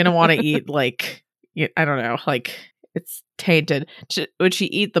 And is she gonna want to eat like, I don't know, like it's tainted? Would she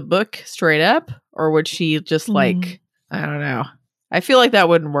eat the book straight up, or would she just like, I don't know? I feel like that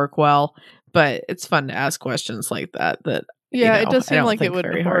wouldn't work well, but it's fun to ask questions like that. Yeah, it does seem like it would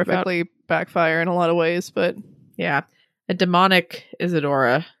horrifically backfire in a lot of ways, but yeah, a demonic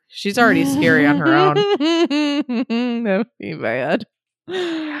Isadora. She's already scary on her own. That would be bad.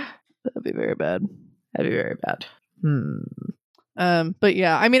 That'd be very bad. But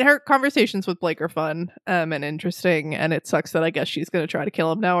yeah, I mean, her conversations with Blake are fun and interesting, and it sucks that I guess she's going to try to kill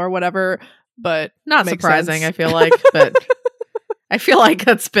him now or whatever, but not surprising, I feel like, but I feel like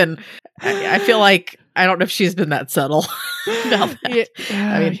that's been, I feel like, I don't know if she's been that subtle about that.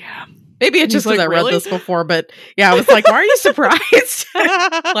 Yeah, I mean, yeah. Maybe it's just because I read this before, but yeah, I was like, why are you surprised?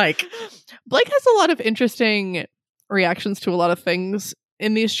 Like, Blake has a lot of interesting reactions to a lot of things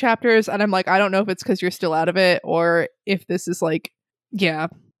in these chapters, and I'm like, I don't know if it's because you're still out of it or if this is like,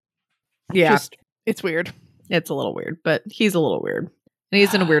 just, it's weird. It's a little weird, but he's a little weird, and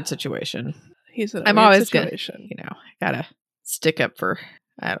he's in a weird situation. I'm always situation. Gonna, gotta stick up for,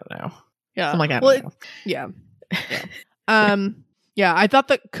 I don't know. Yeah, I'm like, I don't know. Yeah. Yeah, I thought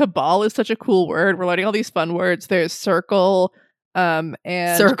that cabal is such a cool word. We're learning all these fun words. There's circle, and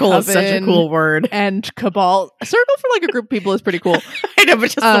circle is such a cool word. And cabal. Circle for like a group of people is pretty cool. I know, but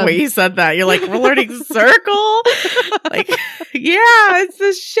just the way you said that, you're like, we're learning circle. Like, yeah, it's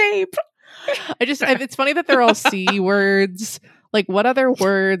this shape. It's funny that they're all C words. Like, what other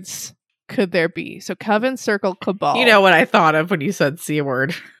words could there be? So coven, circle, cabal. You know what I thought of when you said C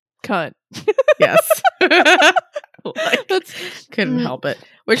word? Cunt. Yes. Like, couldn't help it.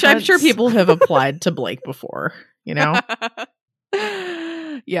 Which I'm sure people have applied to Blake before, you know?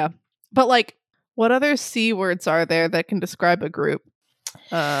 Yeah. But like, what other C words are there that can describe a group?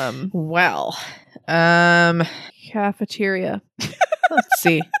 Cafeteria. Let's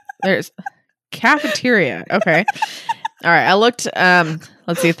see. There's cafeteria. Okay. All right. I looked,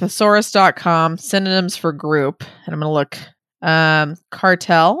 let's see, thesaurus.com, synonyms for group. And I'm going to look,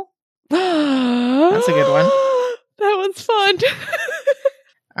 cartel. That's a good one. That one's fun.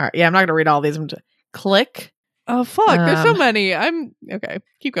 All right. Yeah, I'm not going to read all these. Click. Oh, fuck. There's so many. I'm okay.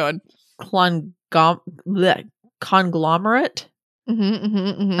 Keep going. Conglomerate.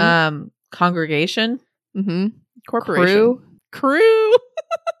 Congregation. Corporation. Crew.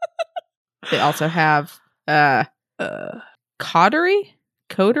 They also have coterie.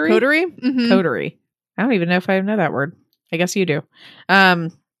 Coterie. Coterie. I don't even know if I know that word. I guess you do.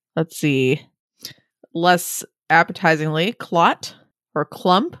 Let's see. Less appetizingly, clot or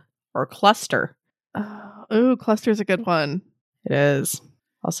clump or cluster. Oh, cluster's a good one. It is.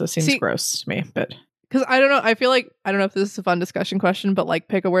 Also seems gross to me, but because I don't know. I feel like I don't know if this is a fun discussion question, but like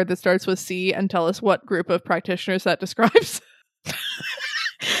pick a word that starts with C and tell us what group of practitioners that describes.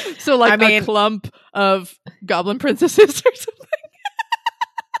 So like a clump of goblin princesses or something.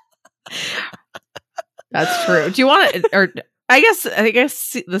 That's true. Do you want to, or I guess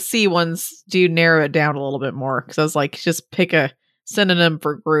the C ones do narrow it down a little bit more because I was like, just pick a synonym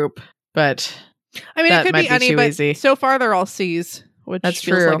for group, but I mean, it could be any, but easy. So far they're all C's, which that's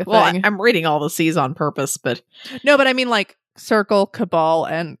feels true. Like a well, thing. I'm reading all the C's on purpose, but no, but I mean, like circle, cabal,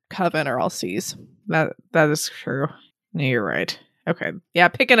 and coven are all C's. That is true. No, you're right. Okay, yeah,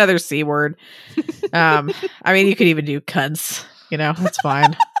 pick another C word. I mean, you could even do cunts. You know, that's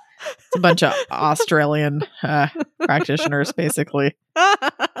fine. It's a bunch of Australian practitioners, basically. That's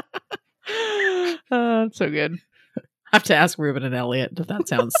so good. I have to ask Ruben and Elliot if that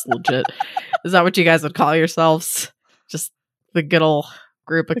sounds legit. Is that what you guys would call yourselves? Just the good old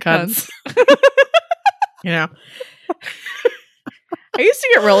group of cunts? You know? I used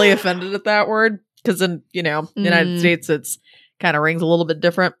to get really offended at that word because in, the United States, it's kind of rings a little bit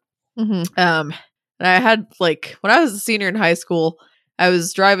different. And I had like, when I was a senior in high school, I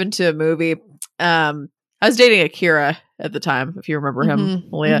was driving to a movie. I was dating Akira at the time, if you remember him,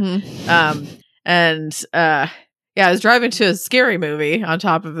 Malia. I was driving to a scary movie on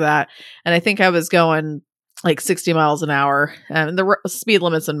top of that. And I think I was going like 60 miles an hour. And the speed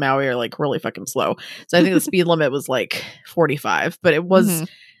limits in Maui are like really fucking slow. So I think the speed limit was like 45, but it was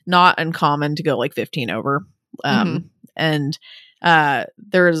not uncommon to go like 15 over. And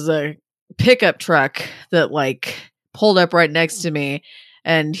there was a pickup truck that like pulled up right next to me.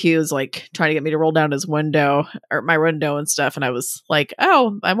 And he was like trying to get me to roll down his window or my window and stuff. And I was like,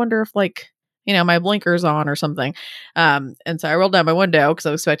 oh, I wonder if like, my blinker's on or something. And so I rolled down my window because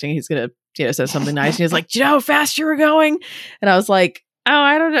I was expecting he's going to, say something nice. And he was like, do you know how fast you were going? And I was like, oh,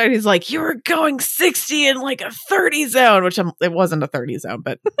 I don't know. And he's like, you were going 60 in like a 30 zone, which it wasn't a 30 zone,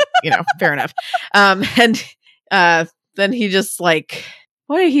 but fair enough. And then he just like,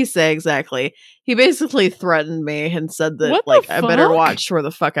 what did he say exactly? He basically threatened me and said that like I better watch where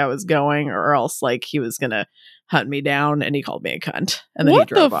the fuck I was going or else like he was going to hunt me down, and he called me a cunt. And then he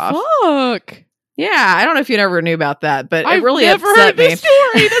drove off. Fuck? Yeah, I don't know if you never knew about that, but it really never upset heard me. This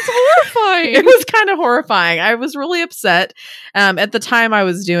story. That's horrifying. It was kind of horrifying. I was really upset. At the time, I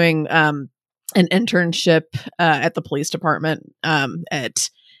was doing an internship at the police department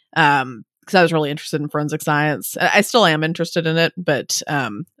because I was really interested in forensic science. I still am interested in it, but I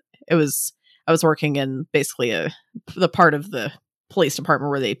was working in basically the part of the police department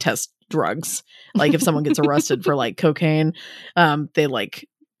where they test drugs. Like if someone gets arrested for like cocaine, they like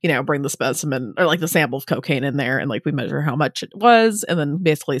bring the specimen or like the sample of cocaine in there, and like we measure how much it was, and then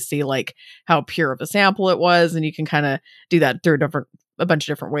basically see like how pure of a sample it was, and you can kind of do that through a bunch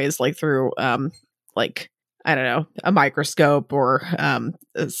of different ways, like through like I don't know, a microscope or a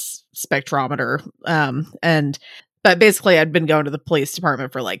spectrometer, but basically I'd been going to the police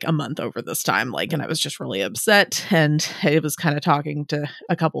department for like a month over this time, like, and I was just really upset, and I was kind of talking to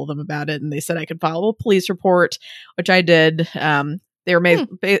a couple of them about it, and they said I could file a police report, which I did. They were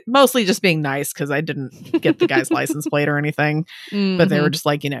mostly just being nice because I didn't get the guy's license plate or anything, but they were just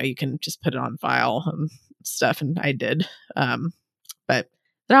like, you can just put it on file and stuff, and I did. But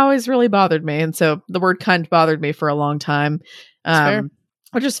it always really bothered me, and so the word cunt bothered me for a long time,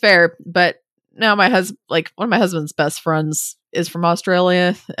 which is fair, but now my husband, like one of my husband's best friends is from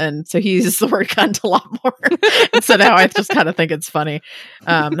Australia. And so he uses the word cunt a lot more. And so now I just kind of think it's funny.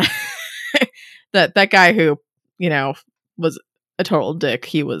 That guy who, was a total dick,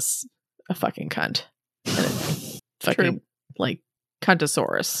 he was a fucking cunt. Fucking like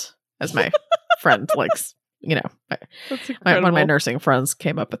cuntosaurus, as my friend likes, one of my nursing friends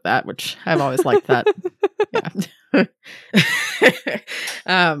came up with that, which I've always liked that. Yeah.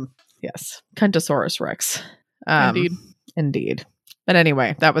 Cuntosaurus Rex. Indeed. But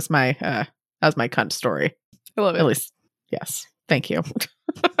anyway, that was my cunt story. I love it. At least, yes. Thank you.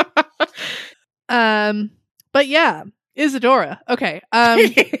 But yeah, Isadora. Okay.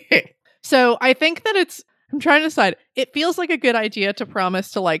 So I think that I'm trying to decide. It feels like a good idea to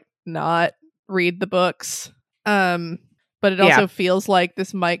promise to like not read the books But it also feels like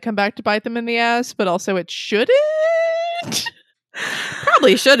this might come back to bite them in the ass, but also it shouldn't.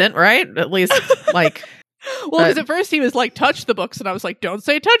 Probably shouldn't, right? At least, like... Well, because at first he was like, touch the books. And I was like, don't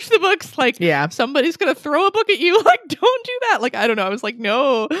say touch the books. Like, somebody's going to throw a book at you. Like, don't do that. Like, I don't know. I was like,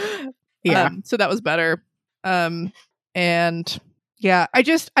 no. Yeah. So that was better. And yeah, I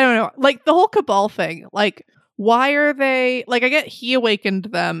don't know. Like, the whole Cabal thing. Like, why are they... Like, I get he awakened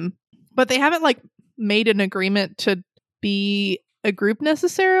them, but they haven't, like, made an agreement to be a group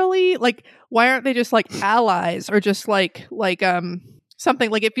necessarily. Like, why aren't they just, like, allies? Or just, like,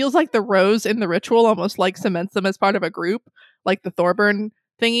 something like it feels like the rose in the ritual almost like cements them as part of a group, like the Thorburn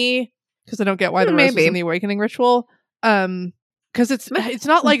thingy. Because I don't get why the rose is in the awakening ritual. Because it's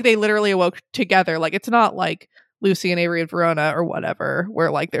not like they literally awoke together. Like it's not like Lucy and Avery and Verona or whatever, where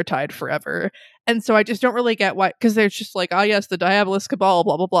like they're tied forever. And so I just don't really get why. Because they're just like, oh yes, the Diabolus Cabal,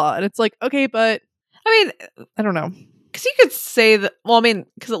 blah blah blah. And it's like, okay, but I mean, I don't know. Because you could say that. Well, I mean,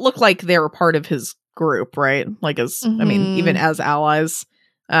 because it looked like they were part of his group, right? Like as I mean, even as allies,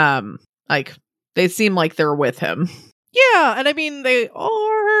 like they seem like they're with him. Yeah, and I mean they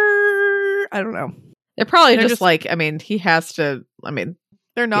are. I don't know. They're probably just like. I mean, he has to. I mean,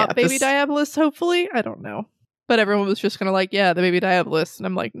 they're not baby Diabolists. Hopefully, I don't know. But everyone was just gonna like, yeah, the baby Diabolist, and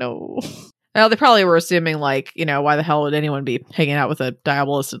I'm like, no. Well, they probably were assuming like, why the hell would anyone be hanging out with a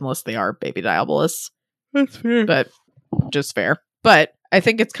Diabolist unless they are baby Diabolists? That's fair, but just fair. But I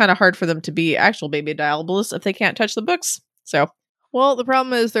think it's kind of hard for them to be actual baby Diabolists if they can't touch the books. So, well, the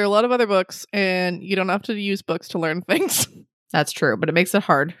problem is there are a lot of other books, and you don't have to use books to learn things. That's true, but it makes it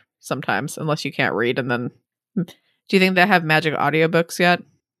hard sometimes unless you can't read. And then, do you think they have magic audiobooks yet?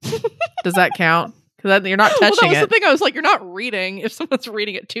 Does that count? Because you're not touching it. Well, that was the thing. I was like, you're not reading if someone's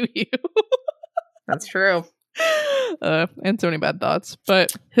reading it to you. That's true. And so many bad thoughts.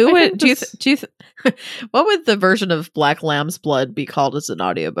 But who would what would the version of Black Lamb's Blood be called as an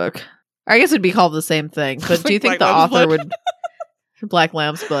audiobook? I guess it'd be called the same thing. But do you think the author would Black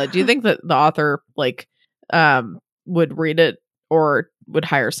Lamb's Blood? Do you think that the author would read it or would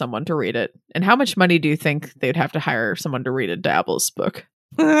hire someone to read it? And how much money do you think they'd have to hire someone to read a Diabolus book?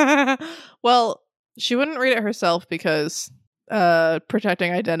 Well, she wouldn't read it herself because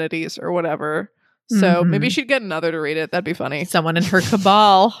protecting identities or whatever. So maybe she'd get another to read it. That'd be funny. Someone in her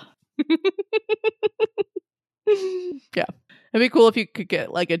cabal. Yeah. It'd be cool if you could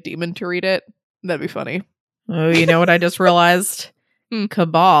get like a demon to read it. That'd be funny. Oh, you know what I just realized?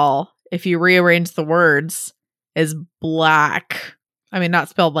 Cabal, if you rearrange the words, is black. I mean, not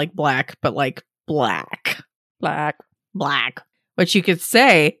spelled like black, but like black. Black. Which you could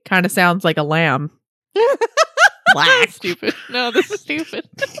say kind of sounds like a lamb. Black. Stupid. No, this is stupid.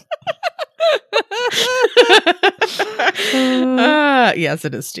 Yes,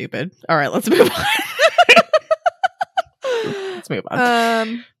 it is stupid. All right, let's move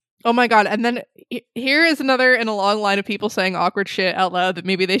on. Oh my god, and then here is another in a long line of people saying awkward shit out loud that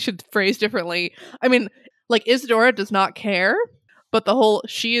maybe they should phrase differently. I mean, like, Isadora does not care, but the whole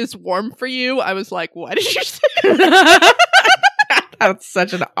she is warm for you, I was like, why did you say that? That's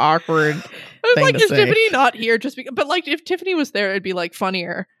such an awkward I was like, is Tiffany not here just because? But like, if Tiffany was there, it'd be like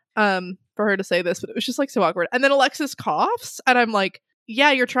funnier for her to say this, but it was just like so awkward. And then Alexis coughs, and I'm like,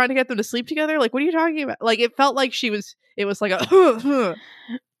 yeah, you're trying to get them to sleep together? Like, what are you talking about? Like, it felt like it was like a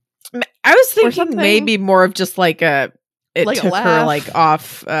I was thinking maybe more of just like it like took her like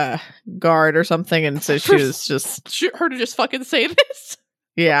off guard or something, and so she was just her to just fucking say this.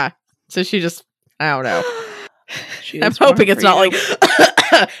 Yeah, so she just, I don't know. I'm hoping it's not like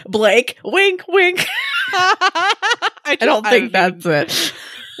Blake, wink, wink. I don't think that's it.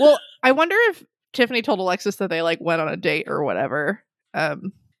 Well, I wonder if Tiffany told Alexis that they like went on a date or whatever.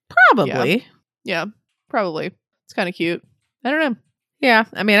 Probably. Yeah, probably. It's kind of cute. I don't know. Yeah,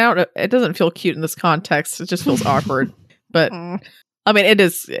 I mean, I don't know. It doesn't feel cute in this context. It just feels awkward. But I mean,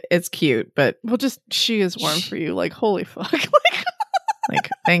 it's cute. But well, just she is warm for you. Like, holy fuck. Like,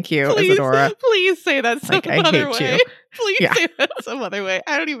 thank you, Isadora. Please say that some other way. You. Please say that some other way.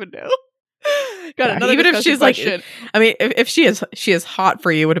 I don't even know. God, even if she's question. Like, I mean, if she is hot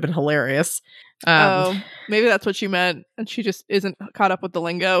for you, would have been hilarious. Maybe that's what she meant, and she just isn't caught up with the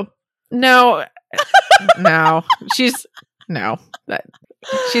lingo. No, she's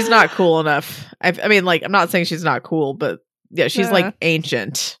not cool enough. I mean, like, I'm not saying she's not cool, but yeah, she's like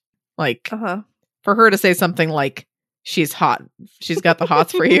ancient. Like, for her to say something like, she's hot. She's got the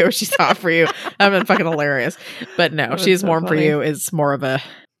hots for you. She's hot for you. I've been fucking hilarious. But no, she's so warm funny. For you is more of a,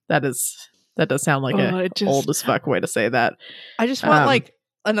 that does sound like a old as fuck way to say that. I just want like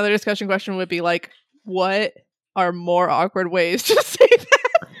another discussion question would be like, what are more awkward ways to say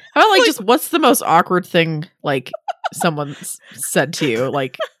that? How about, like, just what's the most awkward thing, like, someone's said to you,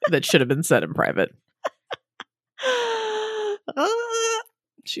 like, that should have been said in private?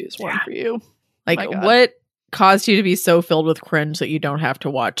 Choose one for you. Like, what caused you to be so filled with cringe that you don't have to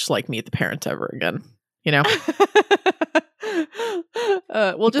watch, like, Meet the Parents ever again? You know?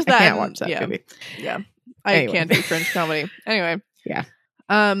 Well, just that. I can't watch that movie. Yeah. I can't do cringe comedy. Anyway. Yeah.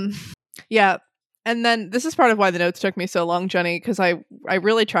 Yeah. And then this is part of why the notes took me so long, Jenny, because I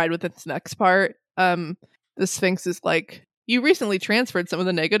really tried with this next part. The Sphinx is like, you recently transferred some of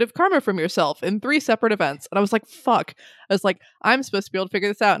the negative karma from yourself in 3 separate events. And I was like, fuck. I was like, I'm supposed to be able to figure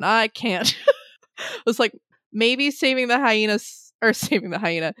this out, and I can't. I was like, maybe saving Evan /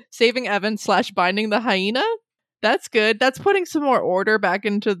 binding the hyena. That's good. That's putting some more order back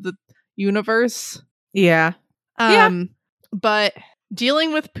into the universe. Yeah. But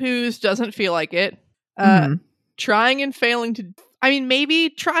dealing with poos doesn't feel like it. Trying and failing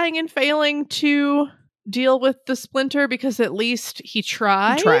to deal with the splinter, because at least he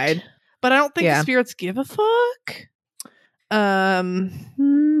tried. But I don't think the spirits give a fuck. And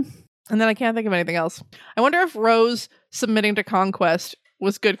then I can't think of anything else. I wonder if Rose submitting to Conquest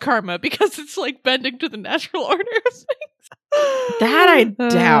was good karma, because it's like bending to the natural order of things. That I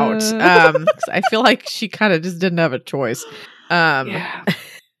doubt. 'Cause I feel like she kind of just didn't have a choice. Yeah,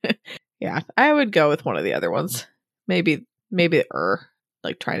 I would go with one of the other ones. Maybe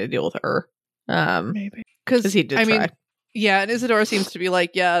like trying to deal with maybe because he did try. Yeah, and Isadora seems to be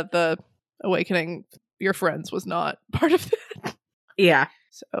like, yeah, the awakening your friends was not part of that. Yeah.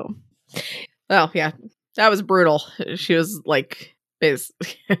 So, well, yeah, that was brutal. She was like,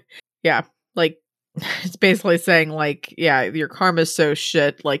 yeah, like it's basically saying like, yeah, your karma's so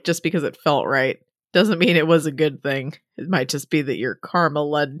shit. Like, just because it felt right doesn't mean it was a good thing. It might just be that your karma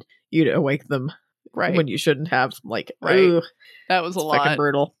led you to awake them right when you shouldn't have. Like, right. Ooh, that was a lot. Fucking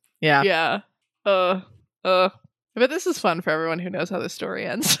brutal. Yeah. Yeah. But this is fun for everyone who knows how this story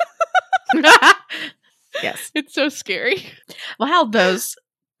ends. Yes. It's so scary. Wow, those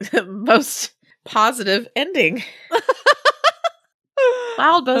most positive ending.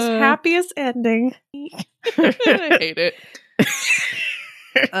 Wildbow's happiest ending. I hate it.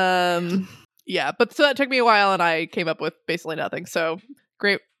 Yeah, but so that took me a while, and I came up with basically nothing. So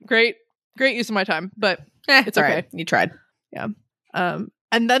great use of my time, but it's okay. Right. You tried. Yeah. And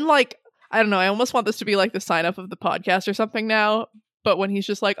then like, I don't know, I almost want this to be like the sign up of the podcast or something now. But when he's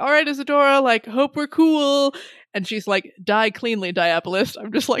just like, all right, Isadora, like, hope we're cool. And she's like, die cleanly, Diabolist.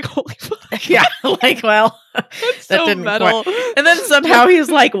 I'm just like, holy fuck. Yeah, like, well, that's that so didn't metal. And then somehow he's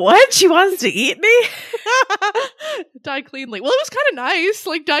like, what? She wants to eat me? Die cleanly. Well, it was kind of nice.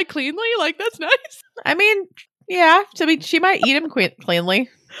 Like, die cleanly? Like, that's nice. I mean, yeah. I mean, she might eat him cleanly.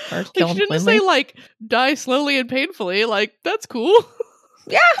 Or kill him she didn't cleanly. Say, like, die slowly and painfully. Like, that's cool.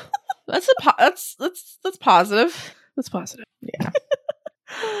 Yeah. That's positive. That's positive. Yeah.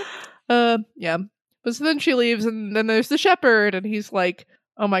 Yeah. But so then she leaves, and then there's the shepherd, and he's like,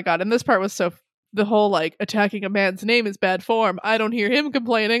 oh my god. And this part was so, the whole like attacking a man's name is bad form. I don't hear him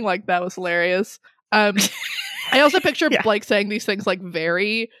complaining. Like, that was hilarious. I also picture Blake saying these things like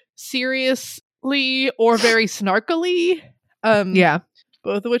very seriously or very snarkily. Yeah.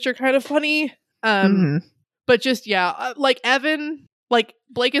 Both of which are kind of funny. But just, like Evan, like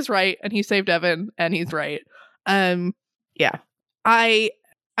Blake is right, and he saved Evan, and he's right. Yeah.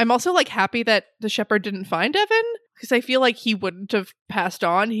 I'm also like happy that the shepherd didn't find Evan, because I feel like he wouldn't have passed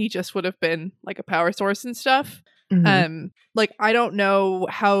on. He just would have been like a power source and stuff. Like, I don't know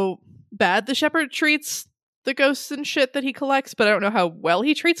how bad the shepherd treats the ghosts and shit that he collects, but I don't know how well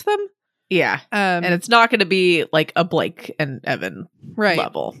he treats them. Yeah. And it's not going to be like a Blake and Evan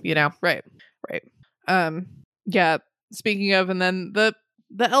level, you know? Right. Yeah. Speaking of, and then the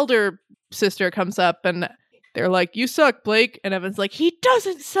elder sister comes up, and they're like, you suck, Blake. And Evan's like, he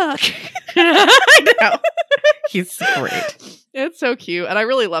doesn't suck. I know. He's great. It's so cute. And I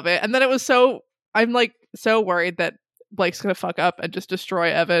really love it. And then I'm like so worried that Blake's going to fuck up and just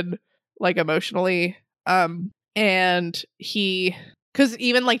destroy Evan, like, emotionally. And because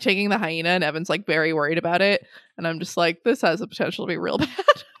even like taking the hyena, and Evan's like very worried about it. And I'm just like, this has the potential to be real bad.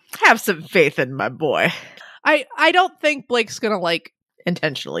 Have some faith in my boy. I don't think Blake's going to like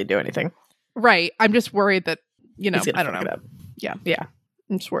intentionally do anything. Right. I'm just worried that, I don't know. Yeah.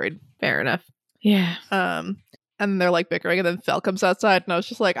 I'm just worried. Fair enough. Yeah. And they're like bickering, and then Fel comes outside, and I was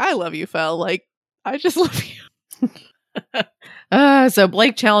just like, I love you, Fel. Like, I just love you. So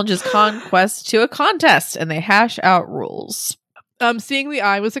Blake challenges Conquest to a contest, and they hash out rules. Seeing the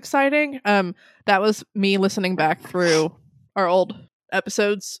eye was exciting. That was me listening back through our old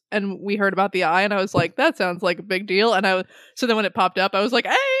episodes, and we heard about the eye, and I was like, that sounds like a big deal. And so then when it popped up, I was like,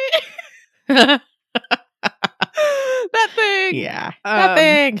 hey, That thing. Yeah. That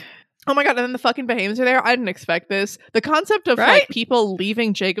thing. Oh my god, and then the fucking Bahamians are there. I didn't expect this. The concept of Right? like people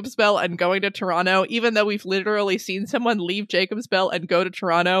leaving Jacob's Bell and going to Toronto, even though we've literally seen someone leave Jacob's Bell and go to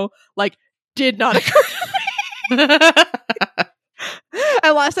Toronto, like, did not occur to me.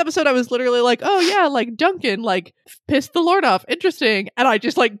 And last episode I was literally like, oh yeah, like Duncan like pissed the Lord off. Interesting. And I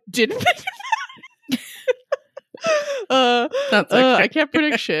just like didn't think of that. That's okay. I can't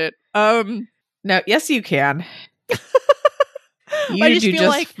predict shit. No, yes you can. You I just do feel just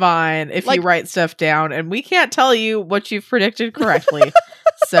like fine if you write stuff down, and we can't tell you what you've predicted correctly.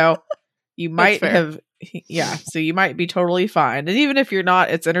 So you might have, so you might be totally fine. And even if you're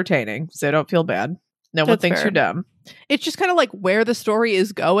not, it's entertaining. So don't feel bad. No one thinks you're dumb. It's just kind of like where the story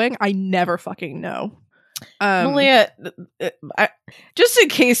is going. I never fucking know. Malia, just in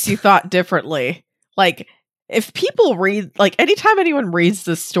case you thought differently, like if people read, like anytime anyone reads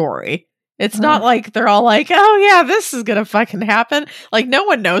this story, it's not like they're all like, oh yeah, this is gonna fucking happen. Like no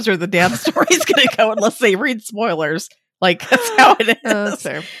one knows where the damn story's gonna go unless they read spoilers. Like that's how it is. That's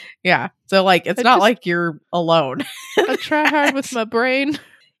fair. Yeah. So like it's not like you're alone. I try hard with my brain.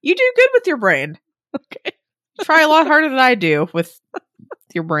 You do good with your brain. Okay. Try a lot harder than I do with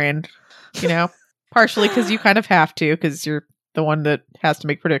your brain. You know? Partially because you kind of have to, because you're the one that has to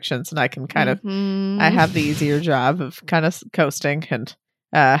make predictions, and I can kind of I have the easier job of kind of coasting, and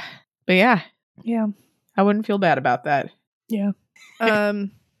but yeah, I wouldn't feel bad about that. Yeah.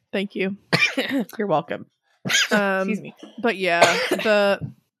 Thank you. You're welcome. Excuse me. But yeah,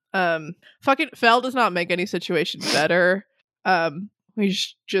 the fucking Fel does not make any situation better.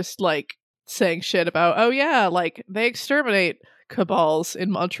 He's just like saying shit about, oh yeah, like they exterminate cabals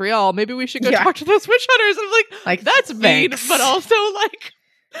in Montreal. Maybe we should go talk to those witch hunters. And I'm like that's mean, but also like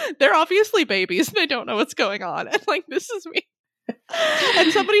they're obviously babies. They don't know what's going on, and like this is me.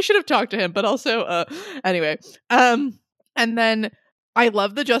 And somebody should have talked to him, but also anyway. And then I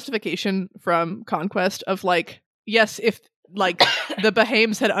love the justification from Conquest of like, yes, if like the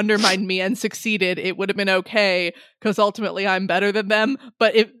Bahamians had undermined me and succeeded, it would have been okay because ultimately I'm better than them.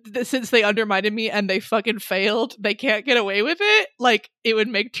 But since they undermined me and they fucking failed, they can't get away with it. Like it would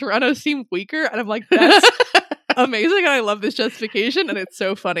make Toronto seem weaker, and I'm like, that's amazing. And I love this justification, and it's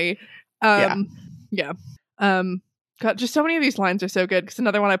so funny. God, just so many of these lines are so good. Because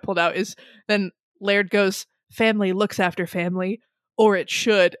another one I pulled out is then Laird goes, "Family looks after family, or it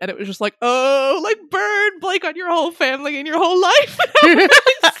should," and it was just like, oh, like burn Blake on your whole family and your whole life. It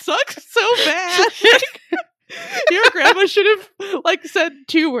sucks so bad. Like, your grandma should have like said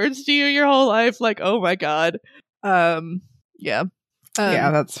 2 words to you your whole life. Like, oh my god. Yeah,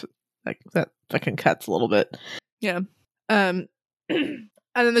 that's like that fucking cuts a little bit. Yeah. And then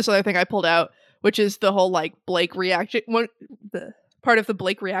this other thing I pulled out, which is the whole like Blake reacting, the part of the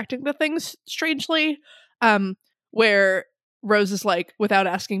Blake reacting to things strangely, where Rose is like, without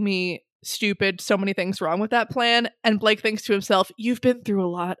asking me, stupid, so many things wrong with that plan. And Blake thinks to himself, you've been through a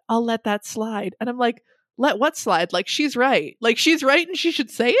lot. I'll let that slide. And I'm like, let what slide? Like, she's right. Like, she's right and she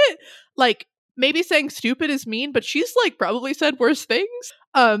should say it. Like, maybe saying stupid is mean, but she's like probably said worse things.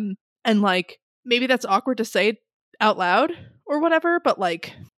 And like, maybe that's awkward to say out loud or whatever, but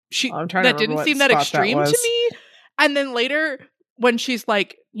like, that didn't seem that extreme to me. And then later when she's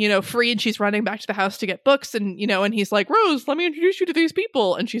like, you know, free and she's running back to the house to get books, and you know, and he's like, Rose, let me introduce you to these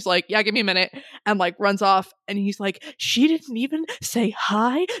people, and she's like, yeah, give me a minute, and like runs off, and he's like, she didn't even say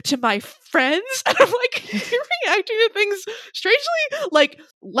hi to my friends. And I'm like, you're reacting to things strangely. Like,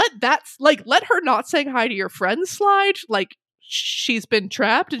 let her not saying hi to your friends slide. Like, she's been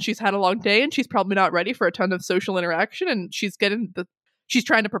trapped and she's had a long day and she's probably not ready for a ton of social interaction, and she's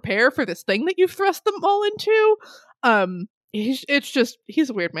trying to prepare for this thing that you've thrust them all into. He's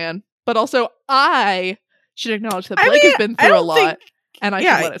a weird man. But also, I should acknowledge that Blake has been through a lot, and I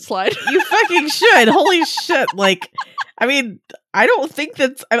should let it slide. You fucking should. Holy shit. Like, I mean, I don't think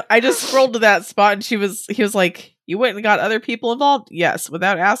that's... I just scrolled to that spot, and he was like, you went and got other people involved? Yes.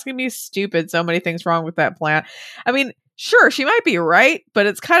 Without asking me, stupid. So many things wrong with that plan. I mean, sure, she might be right, but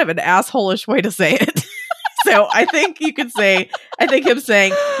it's kind of an asshole-ish way to say it. So I think you could say, I think him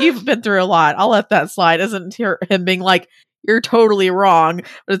saying, you've been through a lot, I'll let that slide, isn't him being like, you're totally wrong.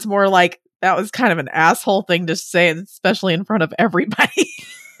 But it's more like, that was kind of an asshole thing to say, especially in front of everybody.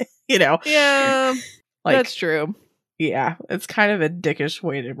 You know? Yeah, like, that's true. Yeah, it's kind of a dickish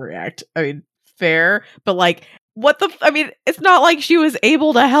way to react. I mean, fair, but like, it's not like she was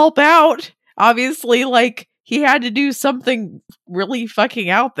able to help out. Obviously, like, he had to do something really fucking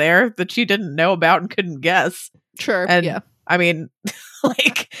out there that she didn't know about and couldn't guess. Sure, and, yeah. I mean,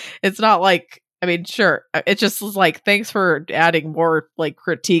 like, it's not like I mean, sure. It just was like, thanks for adding more like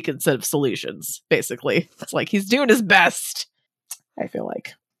critique instead of solutions, basically. It's like he's doing his best, I feel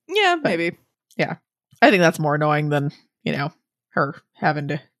like. Yeah, But, maybe. Yeah. I think that's more annoying than, her having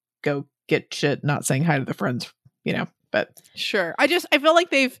to go get shit, not saying hi to the friends, but. Sure. I feel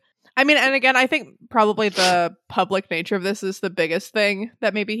like and again, I think probably the public nature of this is the biggest thing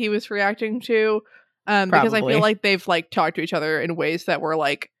that maybe he was reacting to. Because I feel like they've like talked to each other in ways that were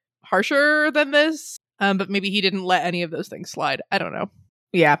like harsher than this. But maybe he didn't let any of those things slide. I don't know.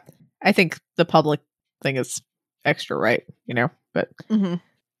 Yeah. I think the public thing is extra right, but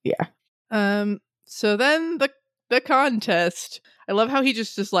yeah. So then the contest. I love how he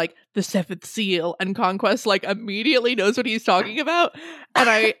just is like the seventh seal, and Conquest like immediately knows what he's talking about. And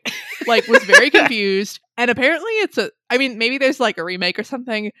I like was very confused. And apparently maybe there's like a remake or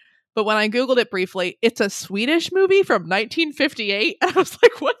something. But when I Googled it briefly, it's a Swedish movie from 1958. And I was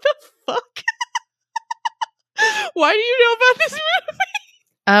like, what the fuck? Why do you know about this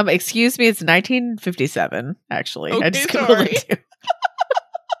movie? Excuse me, it's 1957, actually. Okay, I just Googled it too.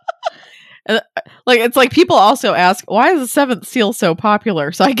 Like, it's like people also ask, why is the Seventh Seal so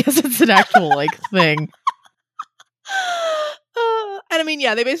popular? So I guess it's an actual like thing. And I mean,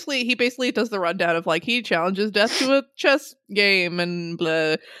 yeah, he basically does the rundown of like he challenges death to a chess game and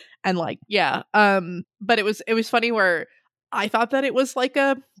blah, and like yeah. But it was funny where I thought that it was like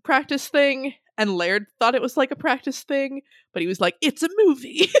a practice thing, and Laird thought it was like a practice thing, but he was like, it's a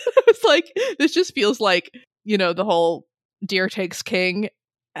movie. It's like this just feels like the whole Deer Takes King.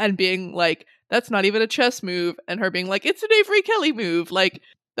 And being like, that's not even a chess move. And her being like, it's an Avery Kelly move. Like,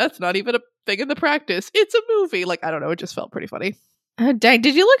 that's not even a thing in the practice. It's a movie. Like, I don't know. It just felt pretty funny. Dang,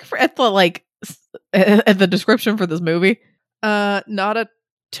 did you look at the at the description for this movie? Not a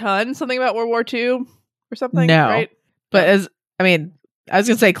ton. Something about World War II or something. No, right? But I was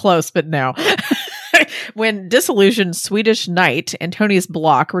gonna say close, but no. When disillusioned Swedish knight Antonius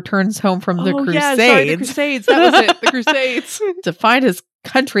Block returns home from the Crusades. Yeah, sorry, the Crusades. That was it. The Crusades. To find his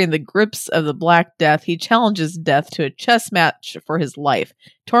country in the grips of the Black Death, he challenges death to a chess match for his life.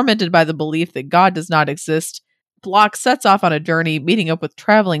 Tormented by the belief that God does not exist, Block sets off on a journey, meeting up with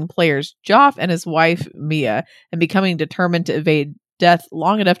traveling players Joff and his wife Mia, and becoming determined to evade death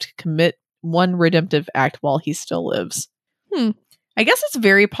long enough to commit one redemptive act while he still lives. I guess it's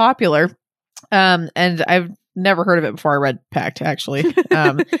very popular. And I've never heard of it before I read Pact, actually.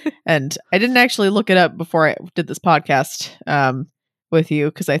 And I didn't actually look it up before I did this podcast with you,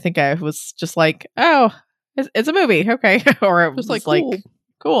 because I think I was just like, oh, it's a movie. Okay. Or it was like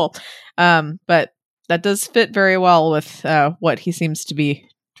cool. But that does fit very well with what he seems to be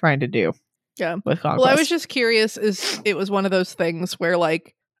trying to do. Yeah. With Conquest. Well, I was just curious, it was one of those things where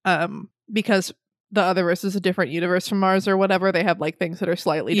like, because the Otherverse is a different universe from Mars or whatever, they have like things that are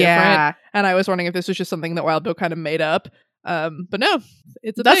slightly different. And I was wondering if this was just something that Wild Bill kind of made up. But no,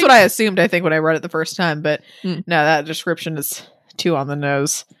 that's what I assumed, I think, when I read it the first time. But no, that description is too on the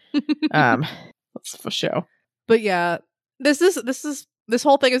nose. That's for show. But yeah, this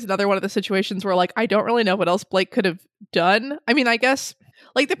whole thing is another one of the situations where like I don't really know what else Blake could have done. I mean, I guess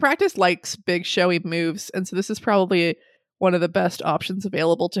like the practice likes big showy moves, and so this is probably one of the best options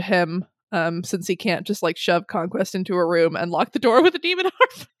available to him. Since he can't just like shove Conquest into a room and lock the door with a demon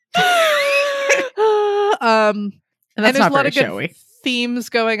harp. And there's a lot of good themes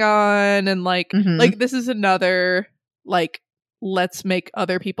going on, and like this is another like, let's make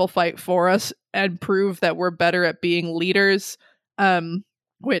other people fight for us and prove that we're better at being leaders,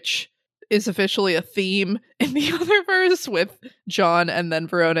 which is officially a theme in the Otherverse with John and then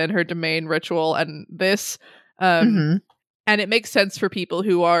Verona and her domain ritual and this. And it makes sense for people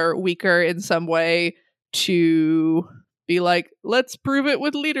who are weaker in some way to be like, let's prove it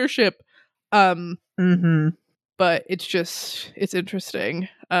with leadership. But it's interesting.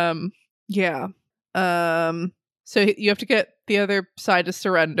 Yeah. So you have to get the other side to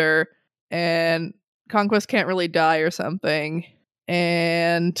surrender, and Conquest can't really die or something.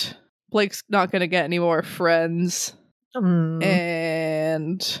 And Blake's not going to get any more friends.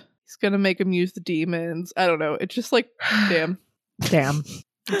 And he's going to make him use the demons. I don't know. It's just like, damn.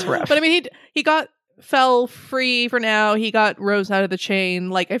 It's rough. But I mean, he fell free for now. He got Rose out of the chain.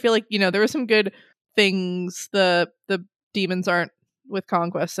 Like, I feel like, there were some good things. The demons aren't with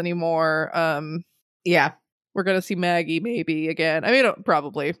Conquest anymore. Yeah. We're going to see Maggie maybe again. I mean,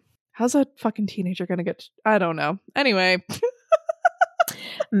 probably. How's a fucking teenager going to get... I don't know. Anyway.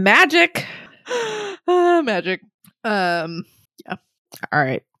 Magic. Magic. Yeah. All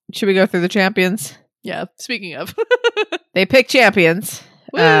right. Should we go through the champions? Yeah. Speaking of. They pick champions.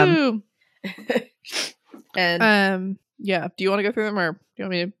 Woo! And yeah. Do you want to go through them, or do you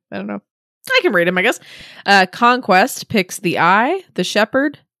want me to... I don't know. I can read him, I guess. Conquest picks the Eye, the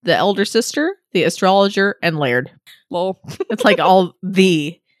Shepherd, the Elder Sister, the Astrologer, and Laird. Lol. It's like all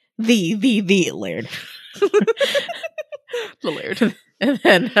the Laird. The Laird. And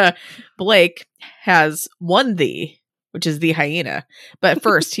then Blake has one the, which is the hyena. But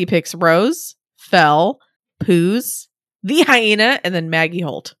first he picks Rose, Fell, Poos, the hyena, and then Maggie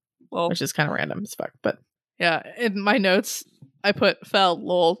Holt. Lol. Which is kind of random as fuck, but yeah, in my notes I put Fell,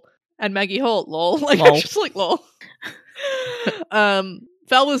 lol, and Maggie Holt, lol. Like lol. I'm just like lol.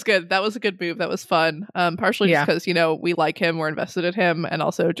 Fell was good. That was a good move. That was fun. Partially just because, you know, we like him, we're invested in him, and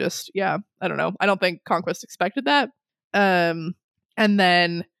also just, yeah, I don't know. I don't think Conquest expected that. And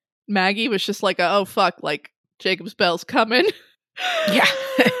then Maggie was just like, oh fuck, like Jacob's Bell's coming. Yeah.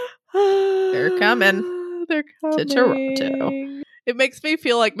 They're coming. They're coming to Toronto. It makes me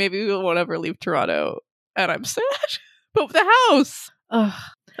feel like maybe we won't ever leave Toronto, and I'm sad. But with the house. Ugh.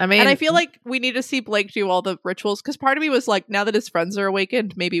 I mean, and I feel like we need to see Blake do all the rituals, because part of me was like, now that his friends are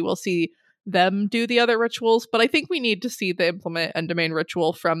awakened, maybe we'll see them do the other rituals. But I think we need to see the implement and domain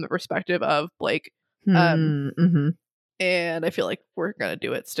ritual from the perspective of Blake. And I feel like we're gonna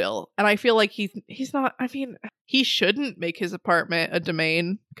do it still. And I feel like he's not. I mean, he shouldn't make his apartment a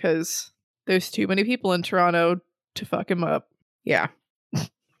domain, because there's too many people in Toronto to fuck him up. Yeah,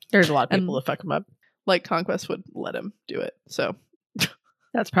 there's a lot of people to fuck him up. Like Conquest would let him do it. So.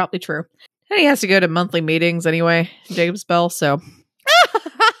 That's probably true. And he has to go to monthly meetings anyway, Jacob's Bell, so.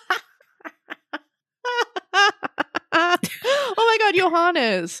 Oh my god,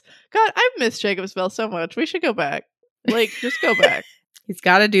 Johannes. God, I've missed Jacob's Bell so much. We should go back. Like, just go back. He's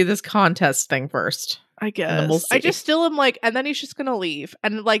got to do this contest thing first. I guess. We'll I just still am like, and then he's just gonna leave.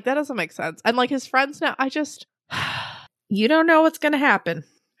 And like, that doesn't make sense. And like, his friends now, I just. You don't know what's gonna happen.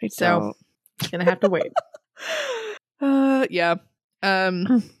 So, you're gonna have to wait. Yeah.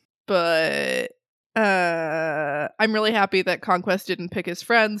 But I'm really happy that Conquest didn't pick his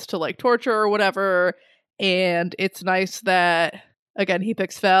friends to like torture or whatever. And it's nice that, again, he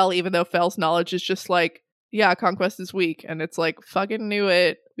picks Fell, even though Fell's knowledge is just like, yeah, Conquest is weak. And it's like, fucking knew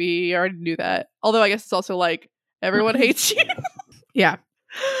it. We already knew that. Although I guess it's also like, everyone hates you. Yeah.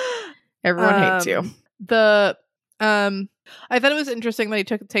 Everyone hates you. I thought it was interesting that he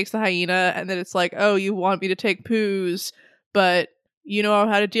takes the hyena, and then it's like, oh, you want me to take Poos, but you know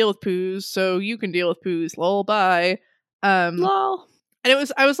how to deal with Poos, so you can deal with Poos. Lol, bye. Lol.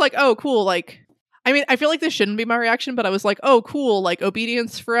 And I was like, oh, cool. Like, I mean, I feel like this shouldn't be my reaction, but I was like, oh, cool. Like,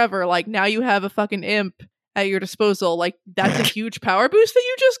 obedience forever. Like, now you have a fucking imp at your disposal. Like, that's a huge power boost that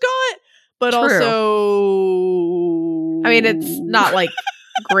you just got. But True. Also, I mean, it's not like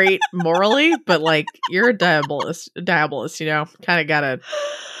great morally, but like, you're a diabolist, you know? Kind of gotta,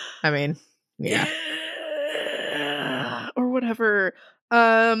 I mean, yeah. Or whatever.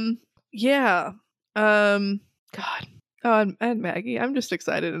 Yeah. God. Oh, and Maggie. I'm just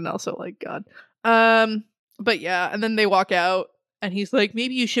excited, and also like, God. But yeah, and then they walk out, and he's like,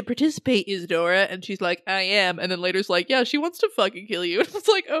 maybe you should participate, Isadora. And she's like, I am. And then later's like, yeah, she wants to fucking kill you. And it's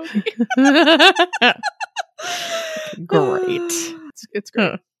like, okay. Great. It's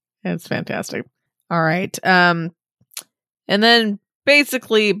great. It's fantastic. All right. And then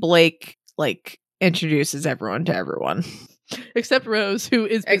basically Blake like introduces everyone to everyone. Except Rose, who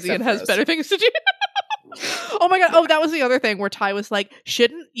is busy and has better things to do. Oh my god. Oh, that was the other thing where Ty was like,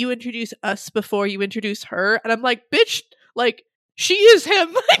 shouldn't you introduce us before you introduce her? And I'm like, bitch, like, she is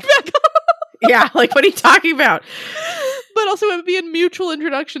him. Like, back up. Yeah, like, what are you talking about? But also it would be a mutual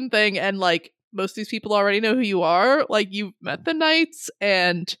introduction thing, and like, most of these people already know who you are. Like, you've met the knights,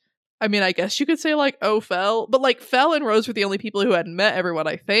 and I mean, I guess you could say like, oh, Fell. But like, Fell and Rose were the only people who hadn't met everyone,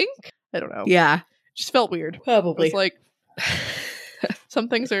 I think. I don't know. Yeah. It just felt weird. Probably. It's like, some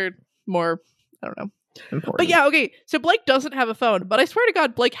things are more, I don't know. Important. But yeah, okay. So Blake doesn't have a phone, but I swear to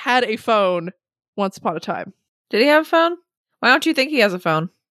God, Blake had a phone once upon a time. Did he have a phone? Why don't you think he has a phone?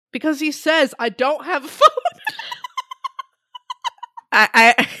 Because he says, I don't have a phone.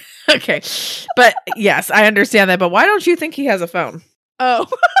 I okay. But yes, I understand that. But why don't you think he has a phone? Oh.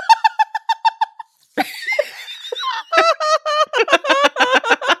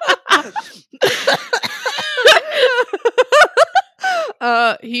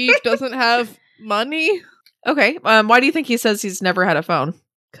 He doesn't have money. Okay. Why do you think he says he's never had a phone?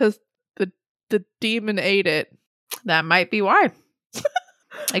 Because the demon ate it. That might be why.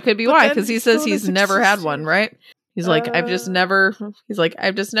 It could be why, because he says he's never had one, right? He's like, I've just never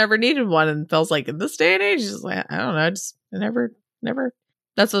needed one. And Fell's like, in this day and age, he's like, I don't know, just never.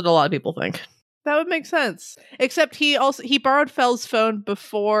 That's what a lot of people think. That would make sense. Except he borrowed Fell's phone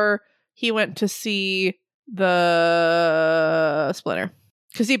before he went to see the Splinter.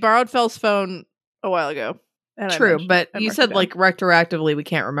 Because he borrowed Fell's phone a while ago. And True, but you said like retroactively we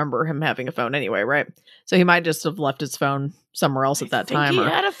can't remember him having a phone anyway, right? So he might just have left his phone somewhere else at that time, he or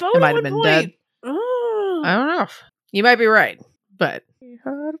had a phone. it might have been dead. Oh. I don't know. You might be right, but he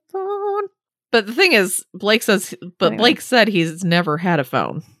had a phone. But the thing is, Blake says, Blake said he's never had a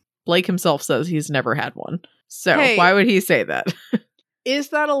phone. Blake himself says he's never had one. So why would he say that? Is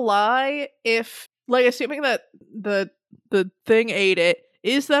that a lie? If, like, assuming that the thing ate it,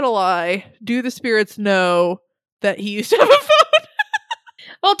 is that a lie? Do the spirits know that he used to have a phone?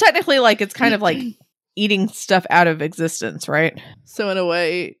 Well, technically, like, it's kind of like eating stuff out of existence, right? So in a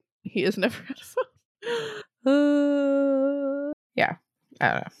way, he has never had a phone. Yeah, I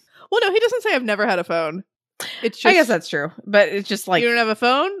don't know. Well, no, he doesn't say I've never had a phone. It's just, I guess that's true, but it's just like, you don't have a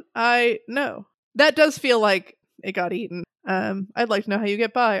phone? No. That does feel like it got eaten. I'd like to know how you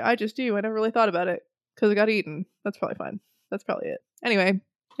get by. I just do. I never really thought about it because it got eaten. That's probably fine. That's probably it. Anyway,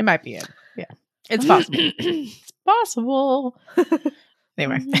 it might be it. Yeah, it's possible. It's possible.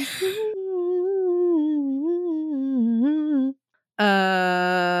 Anyway.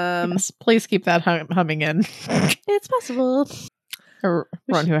 Yes, please keep that humming in. It's possible. For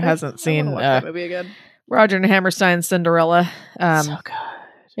everyone who hasn't seen that movie again. Roger and Hammerstein's Cinderella. So good.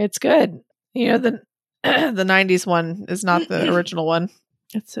 It's good. You know, the 90s one is not the original one.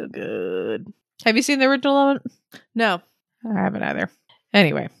 It's so good. Have you seen the original one? No. I haven't either.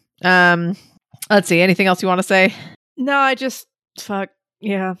 Anyway, let's see. Anything else you want to say? No, I just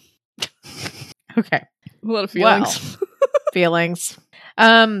yeah. Okay. A lot of feelings. Well, feelings.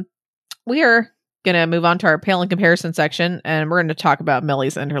 We are gonna move on to our Pale in Comparison section, and we're gonna talk about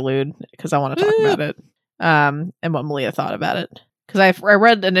Millie's interlude because I want to talk about it. And what Malia thought about it. Because I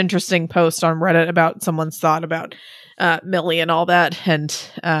read an interesting post on Reddit about someone's thought about Millie and all that, and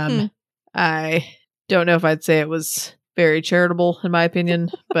I don't know if I'd say it was very charitable in my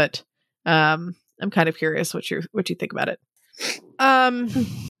opinion, but I'm kind of curious what you think about it.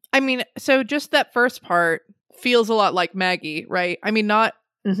 I mean, so just that first part feels a lot like Maggie, right? I mean, not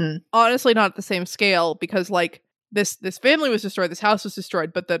honestly not at the same scale because like this family was destroyed, this house was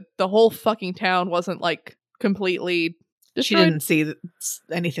destroyed, but the whole fucking town wasn't like completely destroyed. She didn't see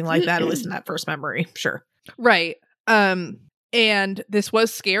anything like that, at least in that first memory. Sure. Right. And this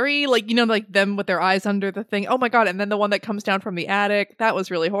was scary, like, you know, like them with their eyes under the thing. Oh my God. And then the one that comes down from the attic, that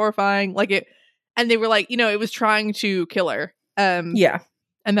was really horrifying. Like it, and they were like, you know, it was trying to kill her. Yeah.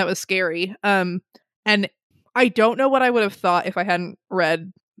 And that was scary. And I don't know what I would have thought if I hadn't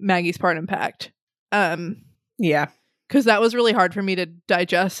read Maggie's part in Pact. Yeah. Because that was really hard for me to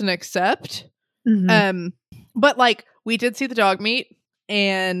digest and accept. But like, we did see the dog meat,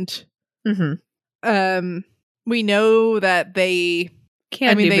 and we know that they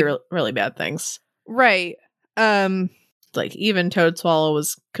can do really bad things. Right. Like even Toad Swallow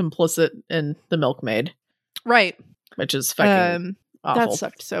was complicit in the milkmaid. Right. Which is fucking awful. That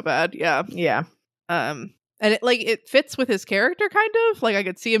sucked so bad. Yeah. Yeah. And it fits with his character kind of. Like I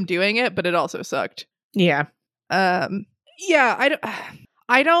could see him doing it, but it also sucked. Yeah. Yeah,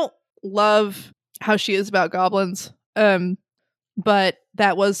 I don't love how she is about goblins. But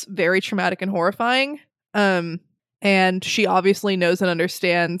that was very traumatic and horrifying. And she obviously knows and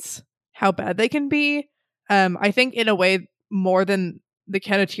understands how bad they can be. I think in a way more than the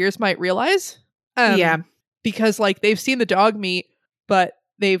Kenneteers might realize. Yeah. Because like they've seen the dog meat, but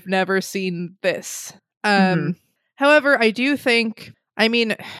they've never seen this. However, I do think, I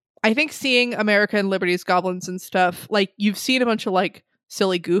think seeing America and Liberty's goblins and stuff, like you've seen a bunch of like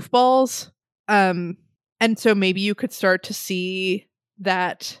silly goofballs. And so maybe you could start to see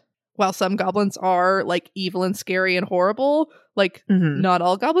that while some goblins are like evil and scary and horrible, like not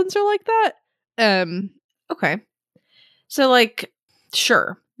all goblins are like that. Okay. So like,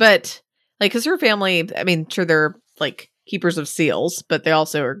 sure. But like, cause her family, I mean, sure, they're like keepers of seals, but they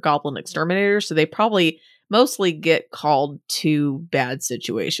also are goblin exterminators. So they probably mostly get called to bad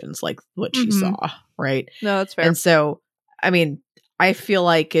situations like what she saw. Right. No, that's fair. And so, I mean, I feel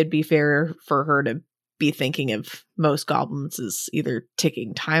like it'd be fair for her to be thinking of most goblins as either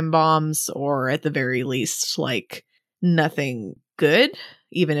ticking time bombs or at the very least like nothing good,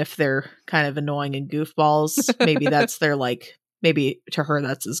 even if they're kind of annoying and goofballs. Maybe that's their like, maybe to her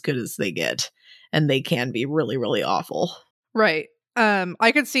that's as good as they get, and they can be really, really awful. Right.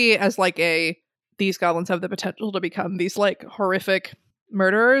 I could see as like these goblins have the potential to become these like horrific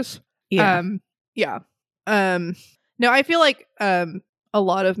murderers. Yeah. Yeah. No, I feel like a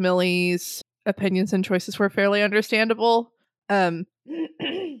lot of Millie's opinions and choices were fairly understandable. And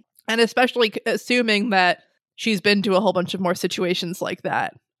especially assuming that she's been to a whole bunch of more situations like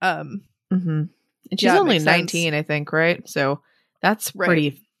that. And she's only 19, I think, right? So That's Right.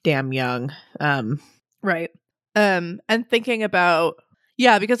 pretty damn young. Right. And thinking about,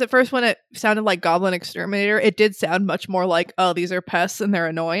 yeah, because at first when it sounded like Goblin Exterminator, it did sound much more like, oh, these are pests and they're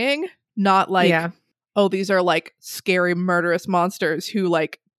annoying, not like, yeah, oh, these are like scary murderous monsters who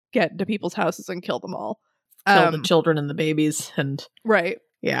like get into people's houses and kill them all. kill the children and the babies, and Right.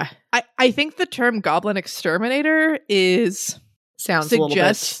 yeah, I think the term Goblin Exterminator sounds a little bit.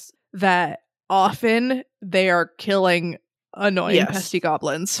 suggests that often they are killing annoying Yes. pesty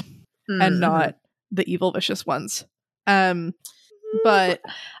goblins Mhm. and not the evil vicious ones. But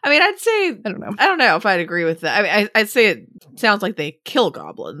I mean, I'd say I don't know. I don't know if I'd agree with that. I mean, I'd say it sounds like they kill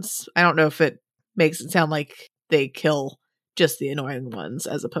goblins. I don't know if it makes it sound like they kill just the annoying ones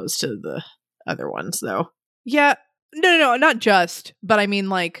as opposed to the other ones, though. Yeah. No, not just, but I mean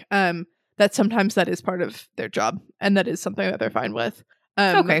like that sometimes that is part of their job and that is something that they're fine with.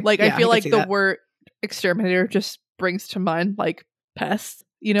 Okay. Like Yeah, I feel I can like see the that. word exterminator just brings to mind like pests,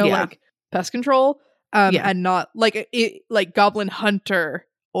 you know, Yeah. like pest control. Yeah. And not like it like goblin hunter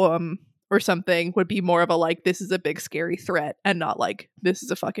or something would be more of a like this is a big scary threat and not like this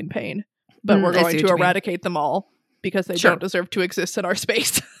is a fucking pain. But we're I going see to what you mean. eradicate them all because they Sure. don't deserve to exist in our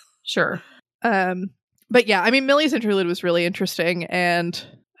space. Sure. But yeah, I mean, Millie's interlude was really interesting and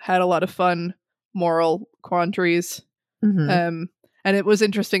had a lot of fun moral quandaries. Mhm. And it was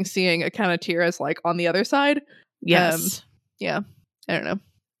interesting seeing Akanatir as like on the other side. Yes. Yeah, I don't know.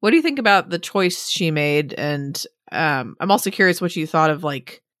 What do you think about the choice she made? And I'm also curious what you thought of,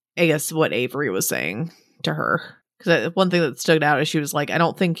 like, I guess what Avery was saying to her. Because one thing that stood out is she was like, I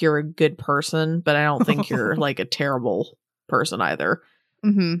don't think you're a good person, but I don't think you're like a terrible person either.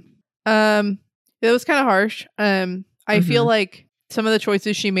 It was kind of harsh. I feel like some of the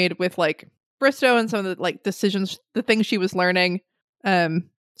choices she made with like Bristow and some of the like decisions, the things she was learning,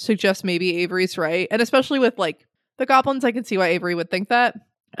 suggest maybe Avery's right. And especially with like the goblins, I can see why Avery would think that.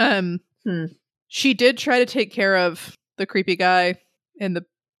 She did try to take care of the creepy guy in the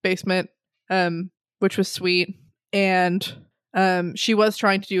basement, which was sweet. And she was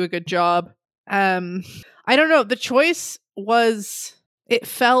trying to do a good job. I don't know. The choice was, it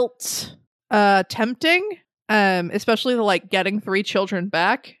felt tempting, especially the like getting 3 children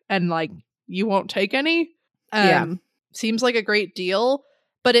back and like you won't take any. Yeah. Seems like a great deal,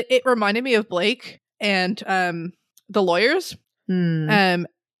 but it reminded me of Blake and the lawyers.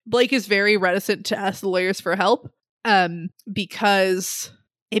 Blake is very reticent to ask the lawyers for help because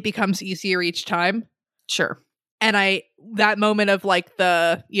it becomes easier each time. Sure. And that moment of like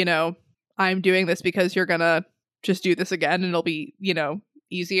the, you know, I'm doing this because you're gonna just do this again and it'll be, you know,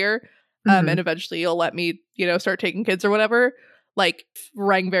 easier. And eventually you'll let me, you know, start taking kids or whatever, like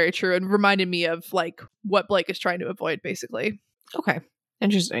rang very true and reminded me of like what Blake is trying to avoid basically. Okay.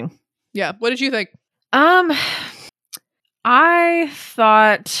 Interesting. Yeah. What did you think? I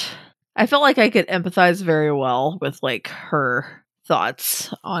felt like I could empathize very well with like her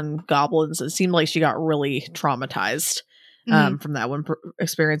thoughts on goblins. It seemed like she got really traumatized from that one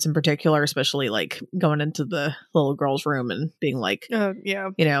experience in particular, especially like going into the little girl's room and being like, yeah,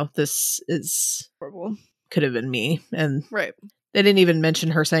 you know, this is horrible. Could have been me. And right. They didn't even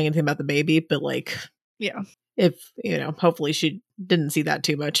mention her saying anything about the baby, but like, yeah, if, you know, hopefully she didn't see that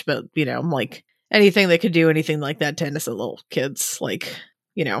too much, but you know, I'm like, anything that could do anything like that to innocent little kids, like,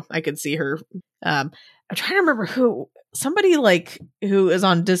 you know, I could see her. I'm trying to remember somebody like who is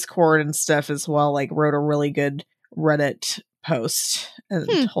on Discord and stuff as well, like wrote a really good Reddit post.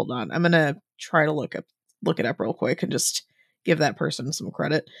 And hold on, I'm gonna try to look it up real quick and just give that person some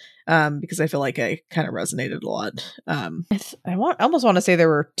credit, because I feel like I kind of resonated a lot. I almost want to say there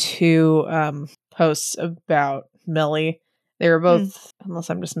were 2 posts about Millie. They were both,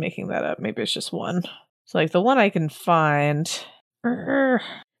 unless I'm just making that up, maybe it's just one. So like the one I can find was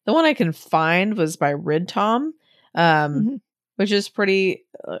by Rid Tom, which is pretty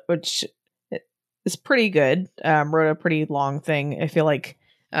good. Wrote a pretty long thing. I feel like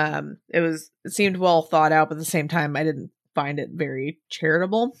it seemed well thought out, but at the same time I didn't find it very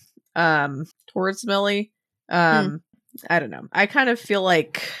charitable towards Millie. I don't know. I kind of feel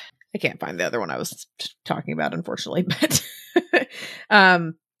like I can't find the other one I was talking about, unfortunately, but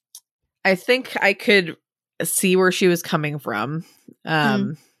I think I could see where she was coming from.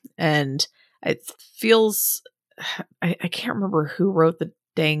 And it feels, I can't remember who wrote the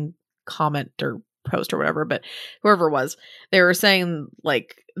dang comment or post or whatever, but whoever it was, they were saying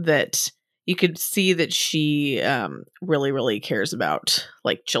like that you could see that she really, really cares about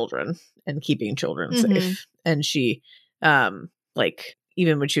like children and keeping children safe. And she like,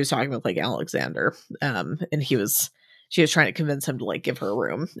 even when she was talking about like Alexander, and he was she was trying to convince him to like give her a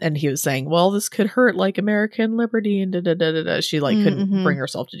room, and he was saying, well, this could hurt like American liberty and she like couldn't bring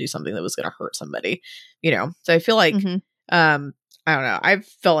herself to do something that was going to hurt somebody, so I feel like I don't know, I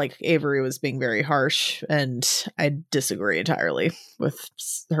felt like Avery was being very harsh, and I disagree entirely with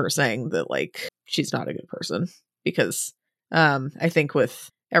her saying that like she's not a good person, because I think with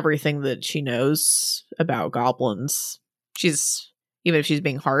everything that she knows about goblins, even if she's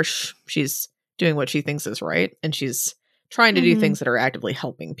being harsh, she's doing what she thinks is right, and she's trying to do things that are actively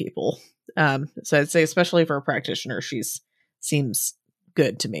helping people. So I'd say, especially for a practitioner, seems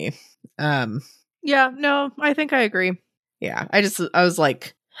good to me. Yeah, no, I think I agree. Yeah, I was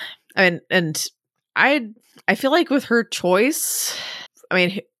like, and I feel like with her choice, I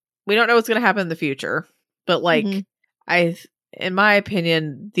mean, we don't know what's going to happen in the future, but like, in my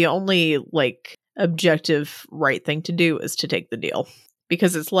opinion, the only like objective right thing to do is to take the deal,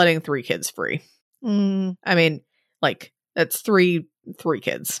 because it's letting 3 kids free. I mean, like, that's three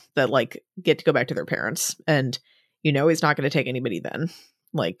kids that like get to go back to their parents, and he's not going to take anybody then.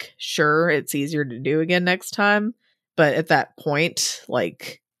 Like, sure, it's easier to do again next time, but at that point,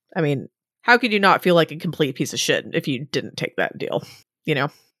 like, I mean, how could you not feel like a complete piece of shit if you didn't take that deal?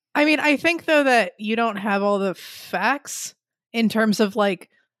 I mean, I think though that you don't have all the facts in terms of like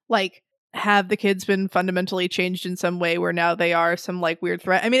have the kids been fundamentally changed in some way where now they are some like weird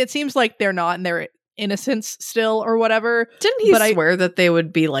threat? I mean, it seems like they're not, and they're innocence still or whatever. Didn't he swear that they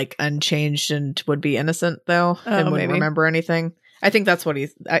would be like unchanged and would be innocent though, and wouldn't remember anything? I think that's what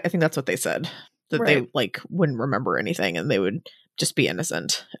I think that's what they said, that they like wouldn't remember anything and they would just be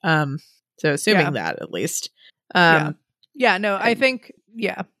innocent. So assuming that, at least. No, I think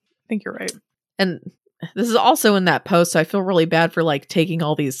you're right. And this is also in that post, so I feel really bad for like taking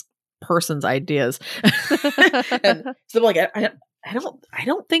all these person's ideas. And so like, I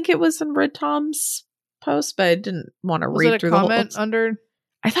don't think it was in Red Tom's post, but I didn't want to read through the whole comment under.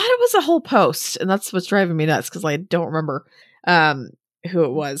 I thought it was a whole post, and that's what's driving me nuts, because I don't remember who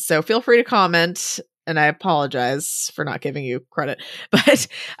it was. So feel free to comment, and I apologize for not giving you credit. But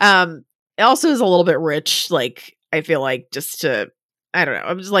it also is a little bit rich, like, I feel like, just to, I don't know,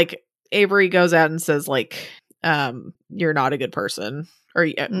 I'm just like, Avery goes out and says like, you're not a good person, or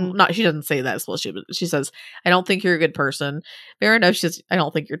not, she doesn't say that explicitly, but she says, I don't think you're a good person. Fair enough. She says, I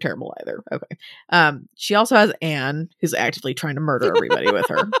don't think you're terrible either. Okay. She also has Anne, who's actively trying to murder everybody with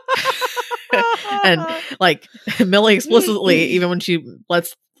her. And like, Millie explicitly, even when she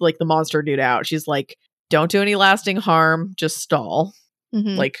lets like the monster dude out, she's like, don't do any lasting harm, just stall.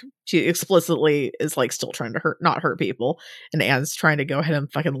 Like, she explicitly is like still trying to not hurt people, and Anne's trying to go ahead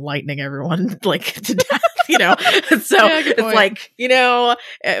and fucking lightning everyone like to death, So it's point. Like,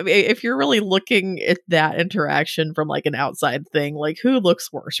 if you're really looking at that interaction from like an outside thing, like, who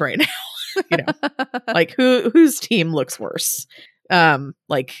looks worse right now? Like, whose team looks worse?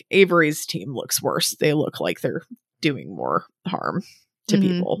 Like, Avery's team looks worse. They look like they're doing more harm to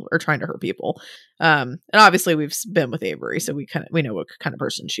people, or trying to hurt people. And obviously we've been with Avery, so we know what kind of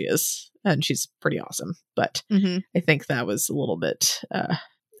person she is, and she's pretty awesome. But I think that was a little bit,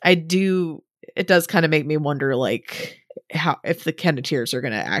 it does kind of make me wonder, like, how, if the Kenneteers are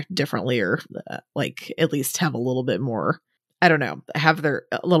going to act differently, or like at least have a little bit more, I don't know, have a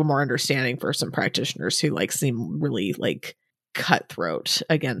little more understanding for some practitioners who like seem really like cutthroat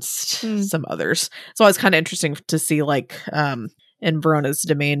against some others. So it's kind of interesting to see, like, in Verona's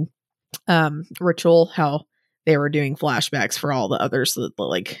domain ritual, how they were doing flashbacks for all the others that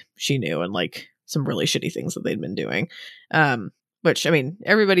like she knew, and like some really shitty things that they'd been doing. Which, I mean,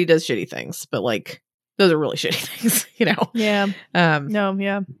 everybody does shitty things, but like, those are really shitty things, Yeah.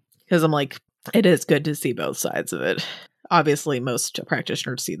 Because I'm like, it is good to see both sides of it. Obviously, most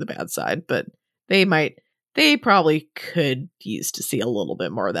practitioners see the bad side, but they probably could use to see a little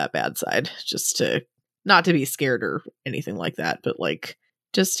bit more of that bad side, just to, not to be scared or anything like that, but like,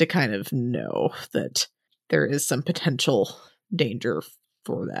 just to kind of know that there is some potential danger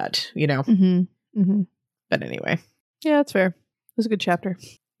for that, But anyway. Yeah, that's fair. It was a good chapter.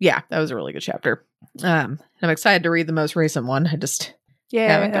 Yeah, that was a really good chapter. I'm excited to read the most recent one. I just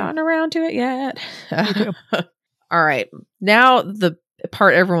haven't gotten around to it yet. Me too. All right. Now the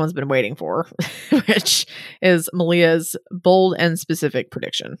part everyone's been waiting for, which is Malia's bold and specific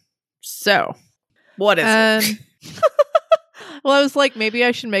prediction. So, what is it? Well, I was like, maybe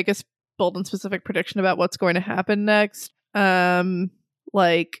I should make a bold and specific prediction about what's going to happen next.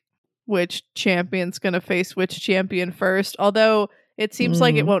 Like, which champion's going to face which champion first. Although it seems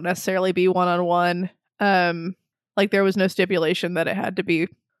like it won't necessarily be one-on-one. Like, there was no stipulation that it had to be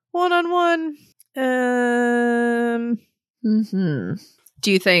one-on-one.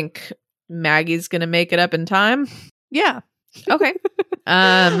 Do you think Maggie's going to make it up in time? Yeah. Okay.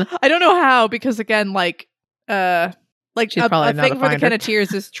 I don't know how, because again, She's a probably not thing a for the finder.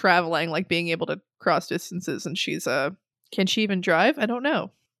 Kenneteers is traveling, like being able to cross distances, and she's can she even drive? I don't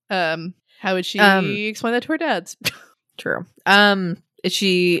know. How would she explain that to her dads? True. Is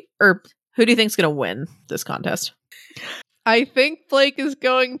she, or who do you think's gonna win this contest? I think Blake is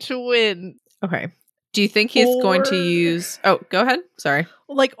going to win. Okay. Do you think he's going to use? Oh, go ahead. Sorry.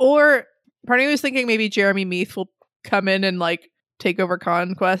 Or part of me was thinking maybe Jeremy Meath will come in and take over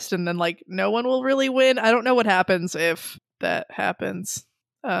Conquest, and then no one will really win. I don't know what happens if that happens.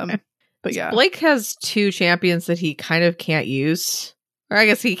 Okay. But yeah, Blake has 2 champions that he kind of can't use, or I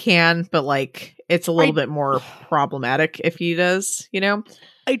guess he can, but it's a little bit more problematic if he does.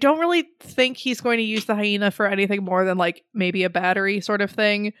 I don't really think he's going to use the hyena for anything more than maybe a battery sort of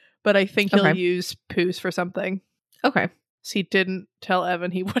thing. But I think he'll use Poos for something. Okay. So he didn't tell Evan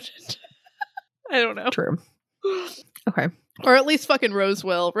he wouldn't. I don't know. True. Okay. Or at least fucking Rose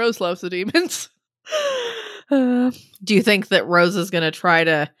will. Rose loves the demons. Do you think that Rose is going to try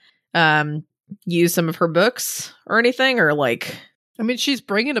to use some of her books or anything? Or I mean, she's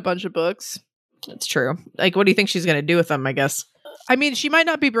bringing a bunch of books. That's true. What do you think she's going to do with them, I guess? I mean, she might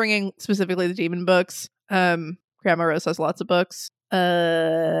not be bringing specifically the demon books. Grandma Rose has lots of books.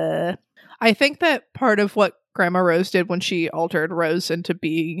 I think that part of what Grandma Rose did when she altered Rose into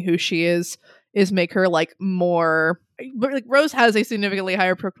being who she is make her more. Rose has a significantly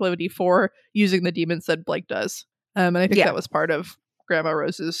higher proclivity for using the demons than Blake does. And I think that was part of Grandma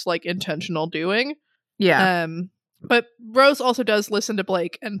Rose's intentional doing. Yeah. But Rose also does listen to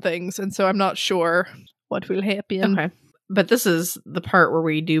Blake and things, and so I'm not sure what will happen. Okay. But this is the part where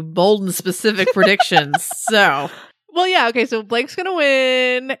we do bold and specific predictions. So. Well, yeah, okay, so Blake's gonna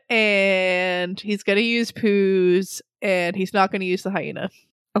win, and he's gonna use Poos, and he's not gonna use the hyena.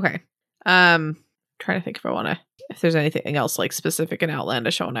 Okay. Trying to think if there's anything else specific and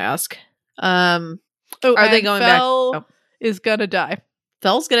outlandish I want to ask. Are they going Fel back? Is gonna die.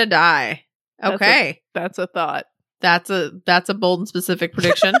 Fel's gonna die. Okay. That's a thought. That's a bold and specific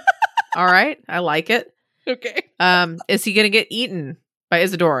prediction. All right. I like it. Okay. Is he gonna get eaten by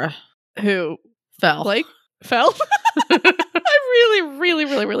Isadora? Who? Fel. Blake? Fel? I really, really,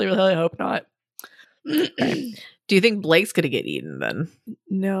 really, really, really hope not. Do you think Blake's gonna get eaten then?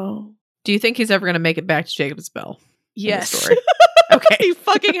 No. Do you think he's ever gonna make it back to Jacob's Bell? Yes. Story? Okay. He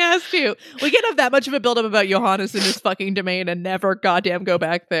fucking has to. We can't have that much of a buildup about Johannes in his fucking domain and never goddamn go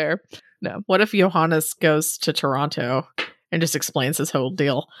back there. No. What if Johannes goes to Toronto and just explains his whole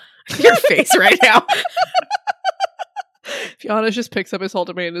deal? Your face right now. Johannes just picks up his whole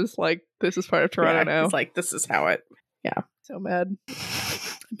domain and is this is part of Toronto now. It's this is how it. Yeah. So mad. I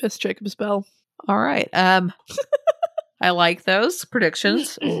miss Jacob's Bell. All right. I like those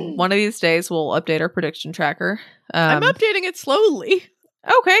predictions. One of these days we'll update our prediction tracker. I'm updating it slowly.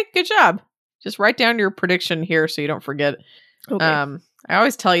 Okay, good job. Just write down your prediction here so you don't forget. Okay. I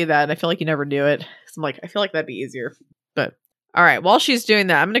always tell you that, and I feel like you never do it. I'm I feel like that'd be easier. But all right, while she's doing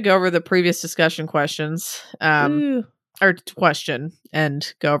that, I'm going to go over the previous discussion questions, or question,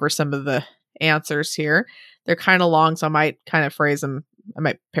 and go over some of the answers here. They're kind of long, so I might kind of phrase them. I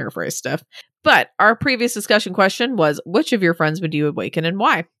might paraphrase stuff. But our previous discussion question was, which of your friends would you awaken and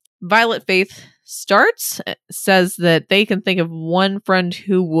why? Violet Faith says that they can think of one friend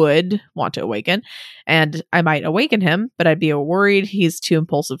who would want to awaken, and I might awaken him, but I'd be worried he's too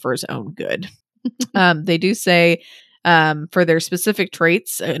impulsive for his own good. They do say for their specific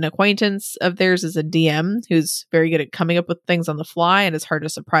traits, an acquaintance of theirs is a DM who's very good at coming up with things on the fly and is hard to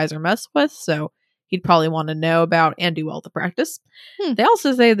surprise or mess with, so he'd probably want to know about and do well at the practice. They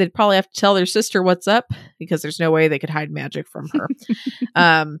also say they'd probably have to tell their sister what's up because there's no way they could hide magic from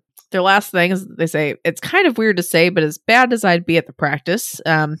her. Their last thing is they say, it's kind of weird to say, but as bad as I'd be at the practice,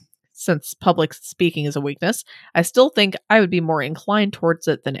 since public speaking is a weakness, I still think I would be more inclined towards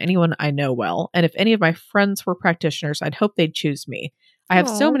it than anyone I know well. And if any of my friends were practitioners, I'd hope they'd choose me. I have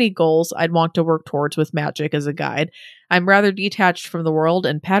so many goals I'd want to work towards with magic as a guide. I'm rather detached from the world,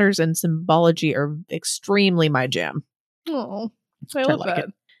 and patterns and symbology are extremely my jam. Oh, I love that.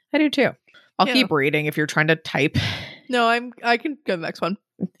 I do too. I'll keep reading if you're trying to type. No, I can go to the next one.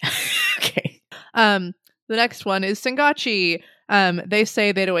 Okay. The next one is Sengachi. They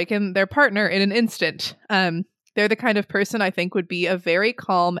say they'd awaken their partner in an instant. They're the kind of person I think would be a very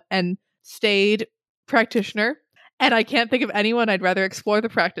calm and staid practitioner. And I can't think of anyone I'd rather explore the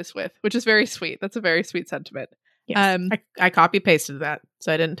practice with, which is very sweid. That's a very sweet sentiment. Yes. I copy pasted that,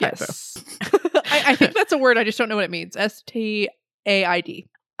 so I didn't typo. Yes. I think that's a word. I just don't know what it means. STAID.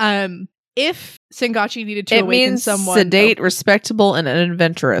 If Sengachi needed to awaken someone, sedate, respectable, and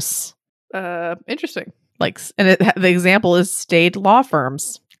adventurous. Interesting. the example is state law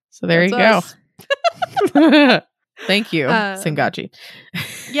firms. So there That's you go. Thank you, Sengachi.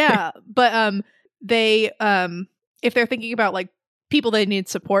 Yeah, but they if they're thinking about like people they need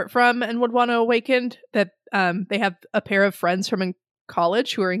support from and would want to awaken, that they have a pair of friends from in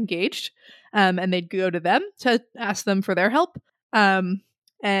college who are engaged, and they'd go to them to ask them for their help.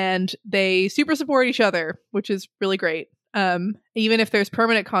 And they super support each other, which is really great. Even if there's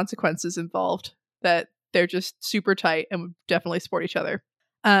permanent consequences involved, that they're just super tight and would definitely support each other.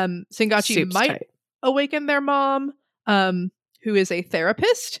 Sengachi Soup's might tight. awaken their mom, who is a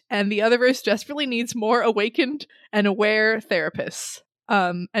therapist, and the Otherverse desperately needs more awakened and aware therapists.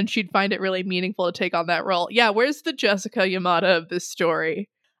 And she'd find it really meaningful to take on that role. Yeah, where's the Jessica Yamada of this story?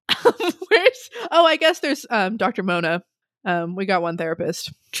 I guess there's Dr. Mona. We got one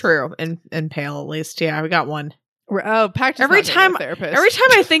therapist. True, and Pale at least. Yeah, we got one. Pact is Every not time a therapist. Every time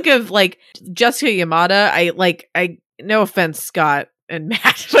I think of like Jessica Yamada, I no offense, Scott and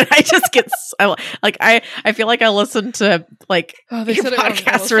Matt, but I just get I feel like I listen to like they your said it wrong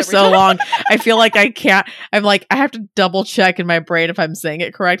podcast almost for every so time. long. I feel like I can't. I'm like I have to double check in my brain if I'm saying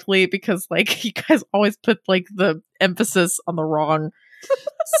it correctly because like you guys always put like the emphasis on the wrong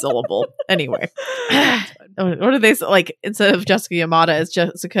syllable. Anyway, what do they say? Like instead of Jessica Yamada, it's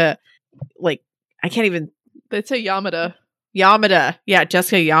Jessica. Like I can't even. They'd say Yamada. Yamada. Yeah,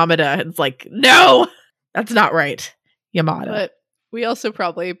 Jessica Yamada. It's like, no, that's not right. Yamada. But we also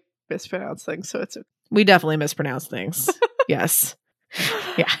probably mispronounce things, so it's okay. We definitely mispronounce things. Yes.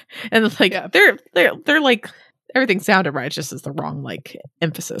 Yeah. And it's like Yeah. they're like everything sounded right, just as the wrong like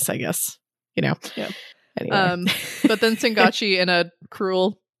emphasis, I guess. You know? Yeah. Anyway. But then Sengachi, in a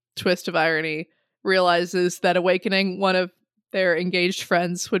cruel twist of irony, realizes that awakening one of their engaged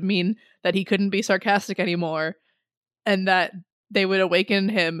friends would mean that he couldn't be sarcastic anymore, and that they would awaken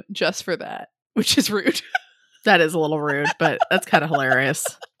him just for that, which is rude. That is a little rude, but that's kind of hilarious.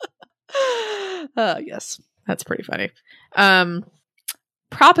 Yes. That's pretty funny.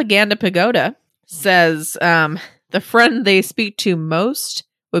 Propaganda Pagoda says the friend they speak to most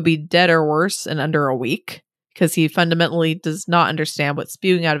would be dead or worse in under a week because he fundamentally does not understand what's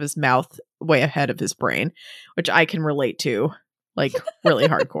spewing out of his mouth way ahead of his brain, which I can relate to, like really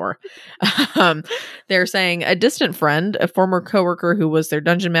hardcore. They're saying a distant friend, a former coworker who was their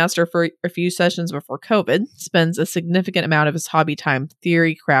dungeon master for a few sessions before COVID, spends a significant amount of his hobby time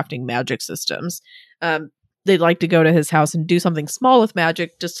theory crafting magic systems. They'd like to go to his house and do something small with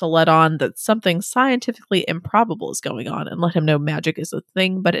magic just to let on that something scientifically improbable is going on and let him know magic is a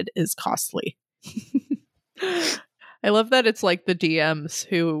thing, but it is costly. I love that it's like the DMs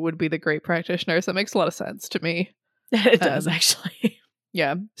who would be the great practitioners. That makes a lot of sense to me. It does, actually.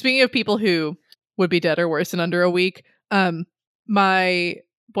 Yeah. Speaking of people who would be dead or worse in under a week, my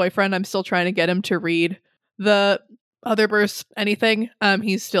boyfriend, I'm still trying to get him to read the Otherverse anything.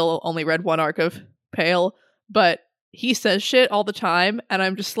 He's still only read one arc of Pale, but he says shit all the time, and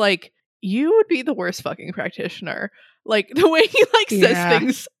I'm just like, you would be the worst fucking practitioner. Like, the way he, like, says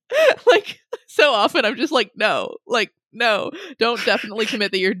things, like, so often, I'm just like, no, don't definitely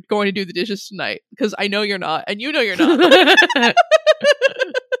commit that you're going to do the dishes tonight, because I know you're not, and you know you're not.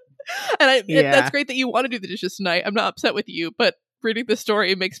 And that's great that you want to do the dishes tonight. I'm not upset with you, but reading the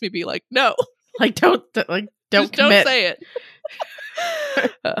story makes me be like, no. Like, don't commit. Don't say it.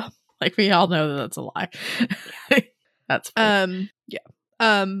 Like, we all know that that's a lie. That's funny.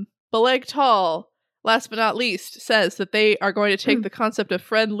 Beleg Tall, last but not least, says that they are going to take the concept of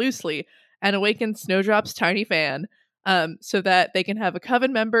friend loosely and awaken Snowdrop's tiny fan, so that they can have a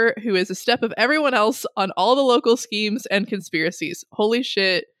coven member who is a step of everyone else on all the local schemes and conspiracies. Holy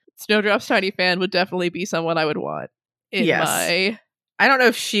shit, Snowdrop's tiny fan would definitely be someone I would want in my... I don't know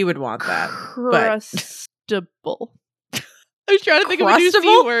if she would want that. Crustable. I was trying to think of a new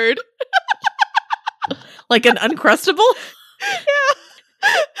C word. Like an uncrustable? Yeah.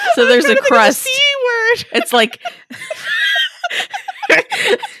 So there's a crust. C word. It's like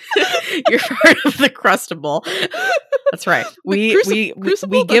you're part of the crustable. That's right. We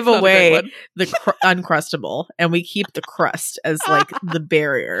give away the uncrustable, and we keep the crust as like the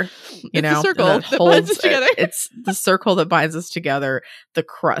barrier. You know, the circle that binds us together. It's the circle that binds us together. The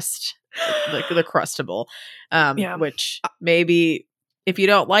crust, the crustable. Which maybe if you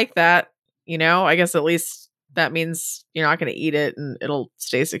don't like that, you know, I guess at least that means you're not going to eat it and it'll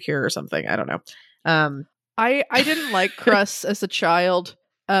stay secure or something. I don't know. I didn't like crusts as a child.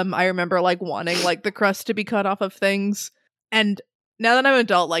 I remember like wanting like the crust to be cut off of things. And now that I'm an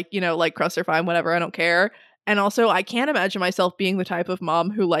adult, like, you know, like crusts are fine, whatever, I don't care. And also I can't imagine myself being the type of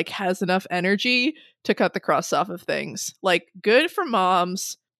mom who like has enough energy to cut the crusts off of things. Like, good for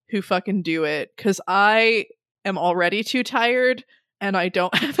moms who fucking do it, because I am already too tired and I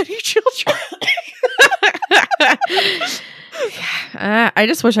don't have any children. I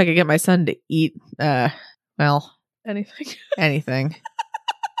just wish I could get my son to eat, anything.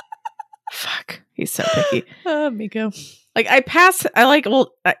 Fuck, he's so picky. Miko. Like, that's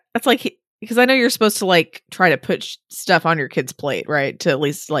like, because I know you're supposed to, like, try to put stuff on your kid's plate, right? To at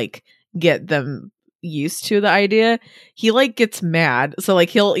least, like, get them used to the idea. He, like, gets mad. So, like,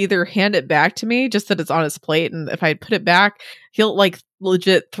 he'll either hand it back to me just that it's on his plate. And if I put it back, he'll, like,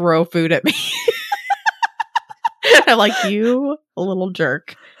 legit throw food at me. I'm like, you a little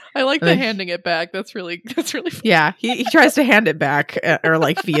jerk. I like the handing it back. That's really funny. Yeah, he tries to hand it back or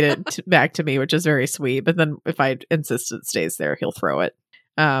like feed it back to me, which is very sweet. But then if I insist it stays there, he'll throw it.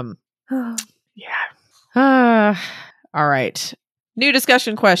 Yeah. All right. New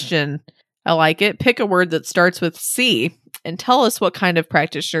discussion question. I like it. Pick a word that starts with C and tell us what kind of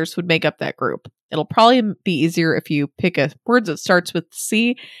practitioners would make up that group. It'll probably be easier if you pick a word that starts with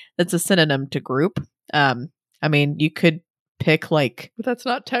C that's a synonym to group. I mean, you could pick like... But that's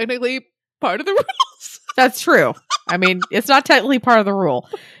not technically part of the rules. That's true. I mean, it's not technically part of the rule.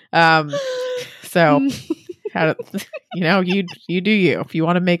 So, you do you. If you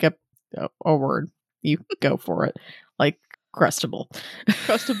want to make up a word, you go for it. Like crustable.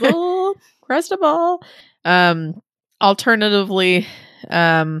 Crustable. Alternatively,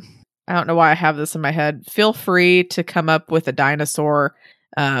 I don't know why I have this in my head. Feel free to come up with a dinosaur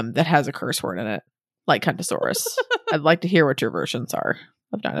that has a curse word in it. Like Cuntosaurus. I'd like to hear what your versions are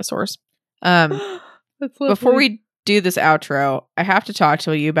of dinosaurs. Before we do this outro, I have to talk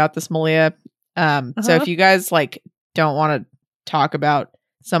to you about this, Malia. So if you guys like don't want to talk about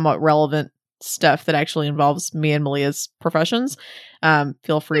somewhat relevant stuff that actually involves me and Malia's professions,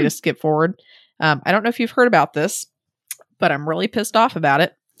 feel free to skip forward. I don't know if you've heard about this, but I'm really pissed off about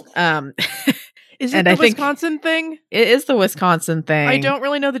it. Is it the Wisconsin thing? It is the Wisconsin thing. I don't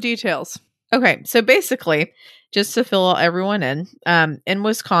really know the details. Okay, so basically, just to fill everyone in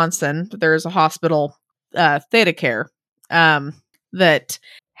Wisconsin, there's a hospital, ThedaCare, that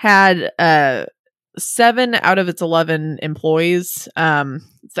had 7 out of its 11 employees. I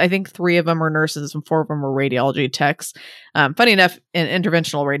think 3 of them are nurses and 4 of them are radiology techs. Funny enough, in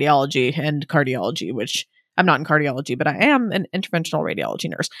interventional radiology and cardiology, which I'm not in cardiology, but I am an interventional radiology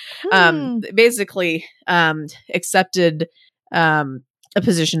nurse. Basically, accepted a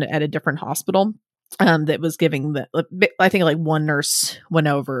position at a different hospital that was giving I think like one nurse went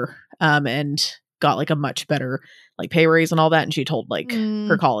over and got like a much better like pay raise and all that, and she told like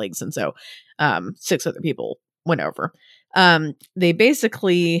her colleagues, and so 6 other people went over. They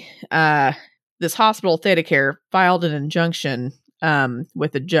basically this hospital, ThedaCare, filed an injunction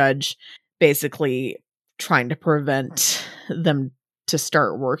with a judge, basically trying to prevent them to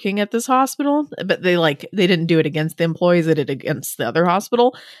start working at this hospital, but they didn't do it against the employees, they did it against the other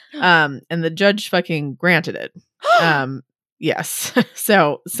hospital. And the judge fucking granted it. Yes.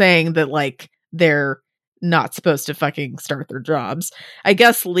 So saying that like they're not supposed to fucking start their jobs. I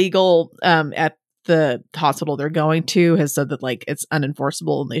guess legal at the hospital they're going to has said that like it's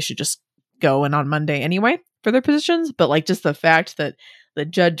unenforceable and they should just go in on Monday anyway for their positions. But like just the fact that the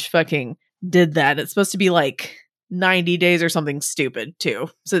judge fucking did that, it's supposed to be like 90 days or something stupid too.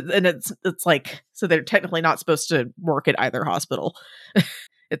 So, and it's like, so they're technically not supposed to work at either hospital.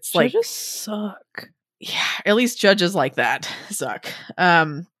 It's like, judges suck. Yeah, at least judges like that suck.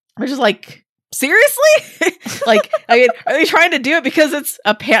 Which is like, seriously? Like, I mean, are they trying to do it because it's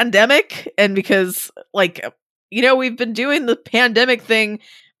a pandemic and because like, we've been doing the pandemic thing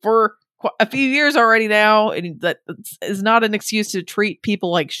for a few years already now, and that is not an excuse to treat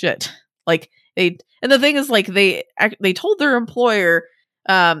people like shit. Like and the thing is, like, they told their employer,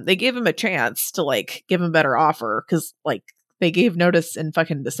 they gave him a chance to like give him a better offer because like they gave notice in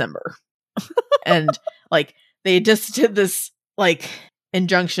fucking December, and like they just did this like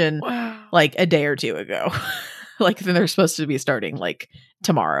injunction like a day or two ago. Like then they're supposed to be starting like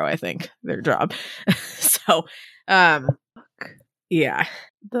tomorrow, I think, their job. So, yeah.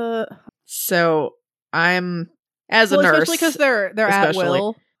 So I'm as a nurse, especially because they're at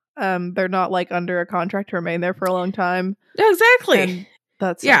will. They're not like under a contract to remain there for a long time. Exactly. And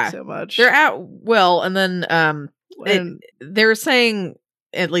that sucks so much. They're at will, and then they're saying,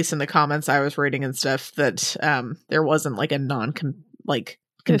 at least in the comments I was reading and stuff, that there wasn't like a compete.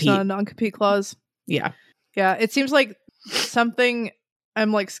 There's not a non-compete clause. Yeah. Yeah. It seems like something.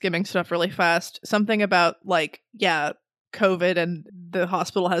 I'm like skimming stuff really fast. Something about like COVID and the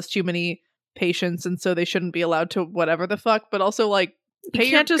hospital has too many patients, and so they shouldn't be allowed to whatever the fuck. But also like, pay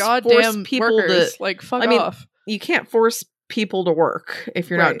your goddamn people workers. Like fuck off. You can't force people to work if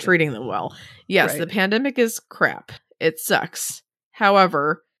you're not treating them well. Yes, the pandemic is crap. It sucks.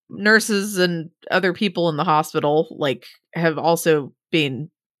 However, nurses and other people in the hospital like have also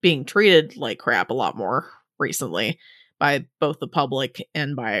been being treated like crap a lot more recently by both the public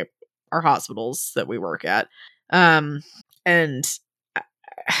and by our hospitals that we work at. And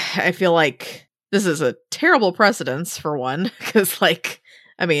I feel like this is a terrible precedence for one, because like,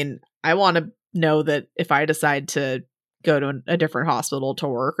 I mean, I want to know that if I decide to go to a different hospital to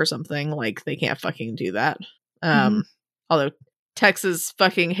work or something, like they can't fucking do that. Although Texas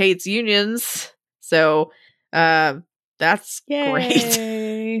fucking hates unions. So, that's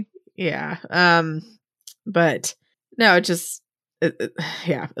great. Yeah. But no, it just,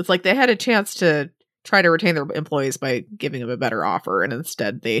 yeah, it's like they had a chance to try to retain their employees by giving them a better offer. And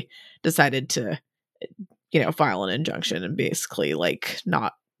instead they decided to, file an injunction and basically like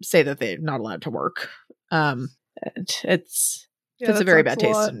not say that they're not allowed to work. It's a very bad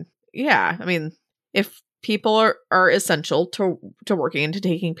taste. And yeah, I mean, if people are essential to working and to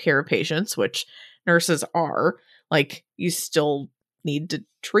taking care of patients, which nurses are, like, you still need to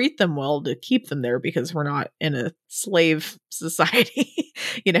treat them well to keep them there, because we're not in a slave society.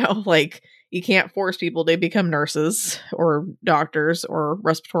 Like, you can't force people to become nurses or doctors or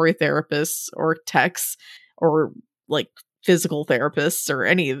respiratory therapists or techs or like physical therapists or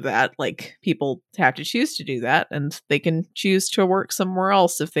any of that. Like, people have to choose to do that, and they can choose to work somewhere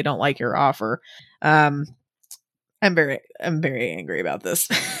else if they don't like your offer. I'm very angry about this.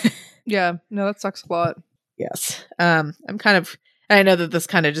 Yeah, no, that sucks a lot. Yes. I know that this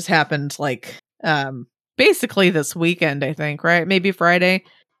kind of just happened like basically this weekend, I think, right? Maybe Friday.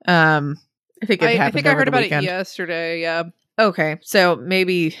 I think it happened. I think I heard about it yesterday. Yeah. Okay, so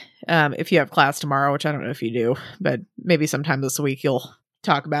maybe if you have class tomorrow, which I don't know if you do, but maybe sometime this week you'll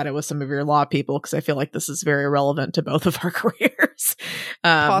talk about it with some of your law people, because I feel like this is very relevant to both of our careers.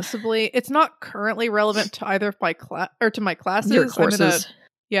 Possibly, it's not currently relevant to either of my my classes. Your courses.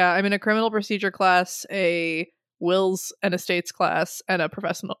 I'm in a criminal procedure class, a wills and estates class, and a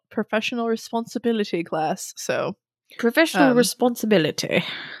professional responsibility class. So professional responsibility,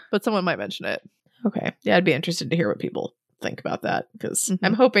 but someone might mention it. Okay, yeah, I'd be interested to hear what people think about that, because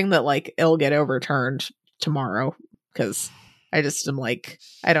I'm hoping that like it'll get overturned tomorrow, because I just am like,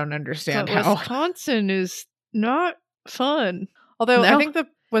 I don't understand how Wisconsin is not fun. Although I think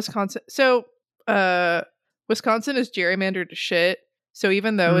Wisconsin is gerrymandered to shit. So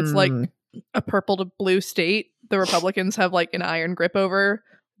even though it's like a purple to blue state, the Republicans have like an iron grip over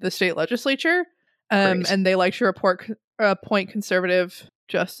the state legislature, and they like to appoint conservative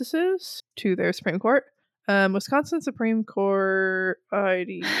justices to their Supreme Court. Wisconsin Supreme Court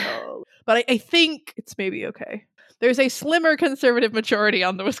ideal, but I think it's maybe okay. There's a slimmer conservative majority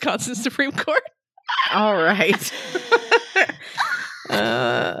on the Wisconsin Supreme Court. All right.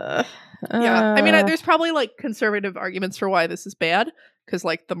 Yeah, I mean, there's probably like conservative arguments for why this is bad, because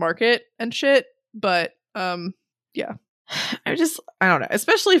like the market and shit. But yeah, I don't know,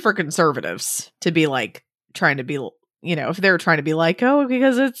 especially for conservatives to be like trying to be, if they're trying to be like, oh,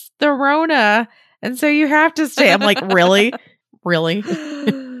 because it's the Rona, and so you have to stay. I'm like, really?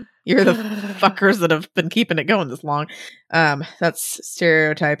 You're the fuckers that have been keeping it going this long. That's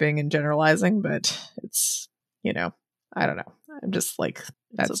stereotyping and generalizing, but it's, I don't know. I'm just like,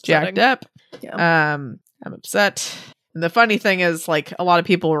 that's jacked up. Yeah. I'm upset. And the funny thing is, like, a lot of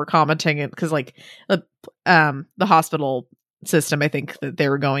people were commenting it because, like, the hospital system I think that they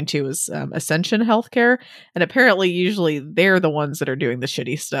were going to is Ascension Healthcare, and apparently usually they're the ones that are doing the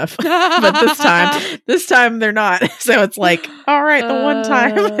shitty stuff. But this time they're not. So it's like, all right, the one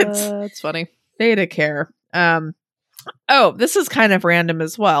time it's funny. Theta Care. Oh, this is kind of random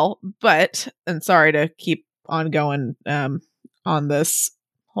as well, and sorry to keep on going on this.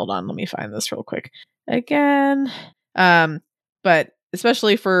 Hold on, let me find this real quick again. But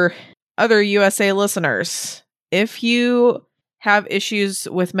especially for other USA listeners, if you have issues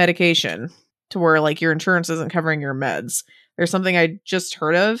with medication to where like your insurance isn't covering your meds, there's something I just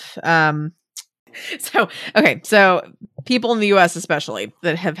heard of. So people in the US especially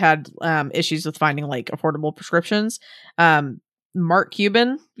that have had issues with finding like affordable prescriptions. Mark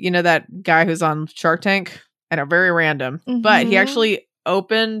Cuban, that guy who's on Shark Tank, I know, very random, but he actually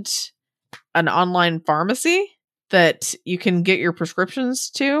opened an online pharmacy that you can get your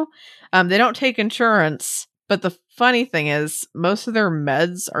prescriptions to. They don't take insurance, but the funny thing is most of their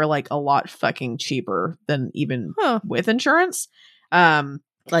meds are like a lot fucking cheaper than even with insurance.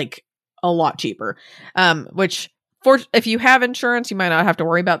 Like a lot cheaper. Which if you have insurance, you might not have to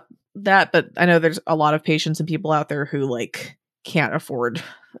worry about that, but I know there's a lot of patients and people out there who like can't afford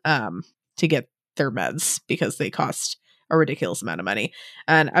to get their meds because they cost a ridiculous amount of money.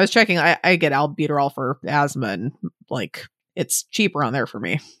 And I was checking, I get albuterol for asthma, and like it's cheaper on there for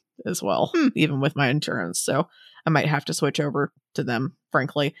me as well, even with my insurance. So I might have to switch over to them,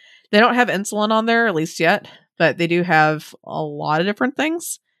 frankly. They don't have insulin on there, at least yet, but they do have a lot of different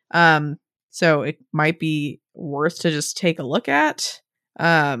things. So it might be worth to just take a look at.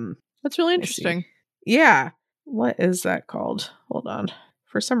 That's really interesting. Yeah. What is that called? Hold on.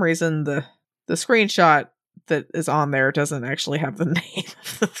 For some reason, the screenshot that is on there doesn't actually have the name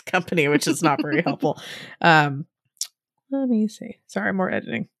of the company, which is not very helpful. Let me see. Sorry, more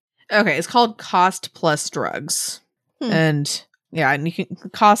editing. Okay, it's called Cost Plus Drugs. And yeah, and you can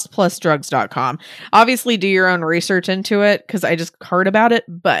costplusdrugs.com. Obviously do your own research into it, because I just heard about it,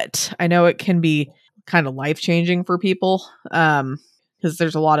 but I know it can be kind of life-changing for people. Because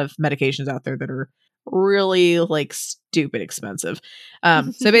there's a lot of medications out there that are really like stupid expensive.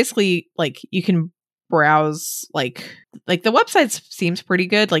 So basically, like you can browse like the website seems pretty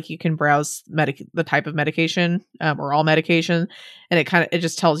good. Like you can browse the type of medication, or all medication, and it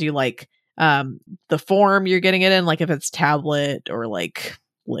just tells you like the form you're getting it in, like if it's tablet or like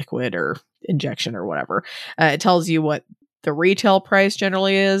liquid or injection or whatever. It tells you what the retail price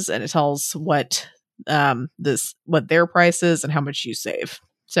generally is, and it tells what their price is and how much you save.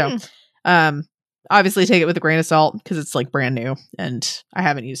 So obviously take it with a grain of salt, because it's like brand new and I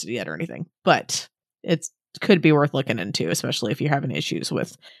haven't used it yet or anything, but it could be worth looking into, especially if you're having issues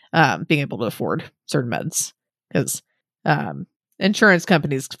with being able to afford certain meds, because insurance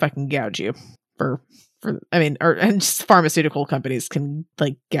companies fucking gouge you and just pharmaceutical companies can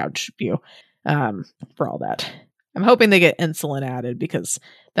like gouge you for all that. I'm hoping they get insulin added, because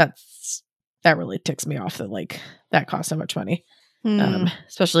that really ticks me off that like that costs so much money.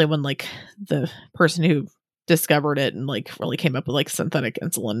 Especially when like the person who discovered it and like really came up with like synthetic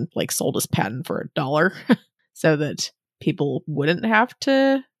insulin like sold his patent for $1 so that people wouldn't have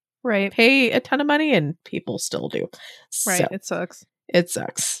to pay a ton of money, and people still do. Right. So, it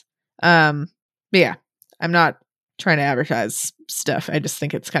sucks. But yeah, I'm not trying to advertise stuff. I just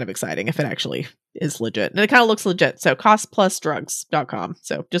think it's kind of exciting if it actually is legit, and it kind of looks legit. So costplusdrugs.com.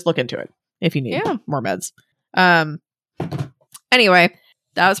 So just look into it if you need more meds. Anyway,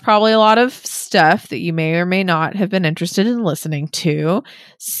 that was probably a lot of stuff that you may or may not have been interested in listening to.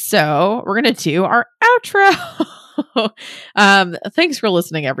 So we're going to do our outro. Thanks for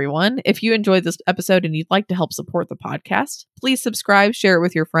listening, everyone. If you enjoyed this episode and you'd like to help support the podcast, please subscribe, share it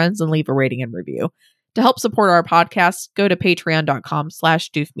with your friends, and leave a rating and review. To help support our podcast, go to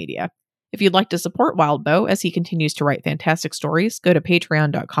patreon.com/doofmedia. If you'd like to support Wildbow as he continues to write fantastic stories, go to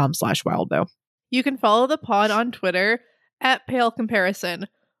patreon.com/wildbow. You can follow the pod on Twitter @PaleComparison,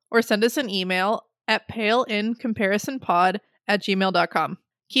 or send us an email at paleincomparisonpod@gmail.com.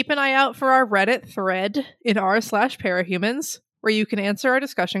 Keep an eye out for our Reddit thread in r/parahumans, where you can answer our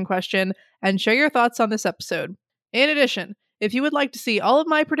discussion question and share your thoughts on this episode. In addition, if you would like to see all of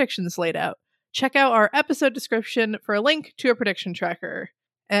my predictions laid out, check out our episode description for a link to a prediction tracker.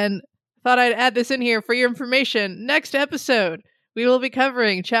 And thought I'd add this in here for your information. Next episode, we will be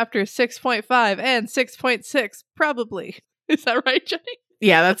covering chapters 6.5 and 6.6, probably. Is that right, Jenny?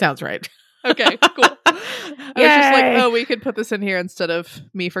 Yeah, that sounds right. Okay, cool. I was just like, oh, we could put this in here instead of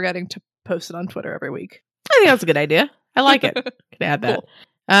me forgetting to post it on Twitter every week. I think that's a good idea. I like it. Could add that. Cool.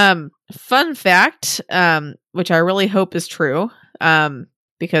 Fun fact, which I really hope is true,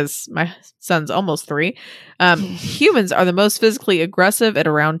 because my son's almost 3. Humans are the most physically aggressive at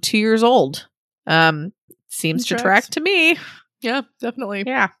around 2 years old. Seems to track to me. Yeah, definitely.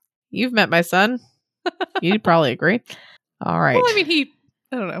 Yeah. You've met my son. You'd probably agree. All right. Well, I mean,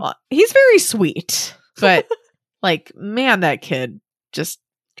 I don't know. Well, he's very sweet, but like, man, that kid just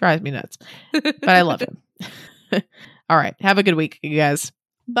drives me nuts. But I love him. All right. Have a good week, you guys.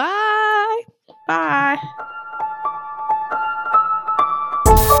 Bye. Bye.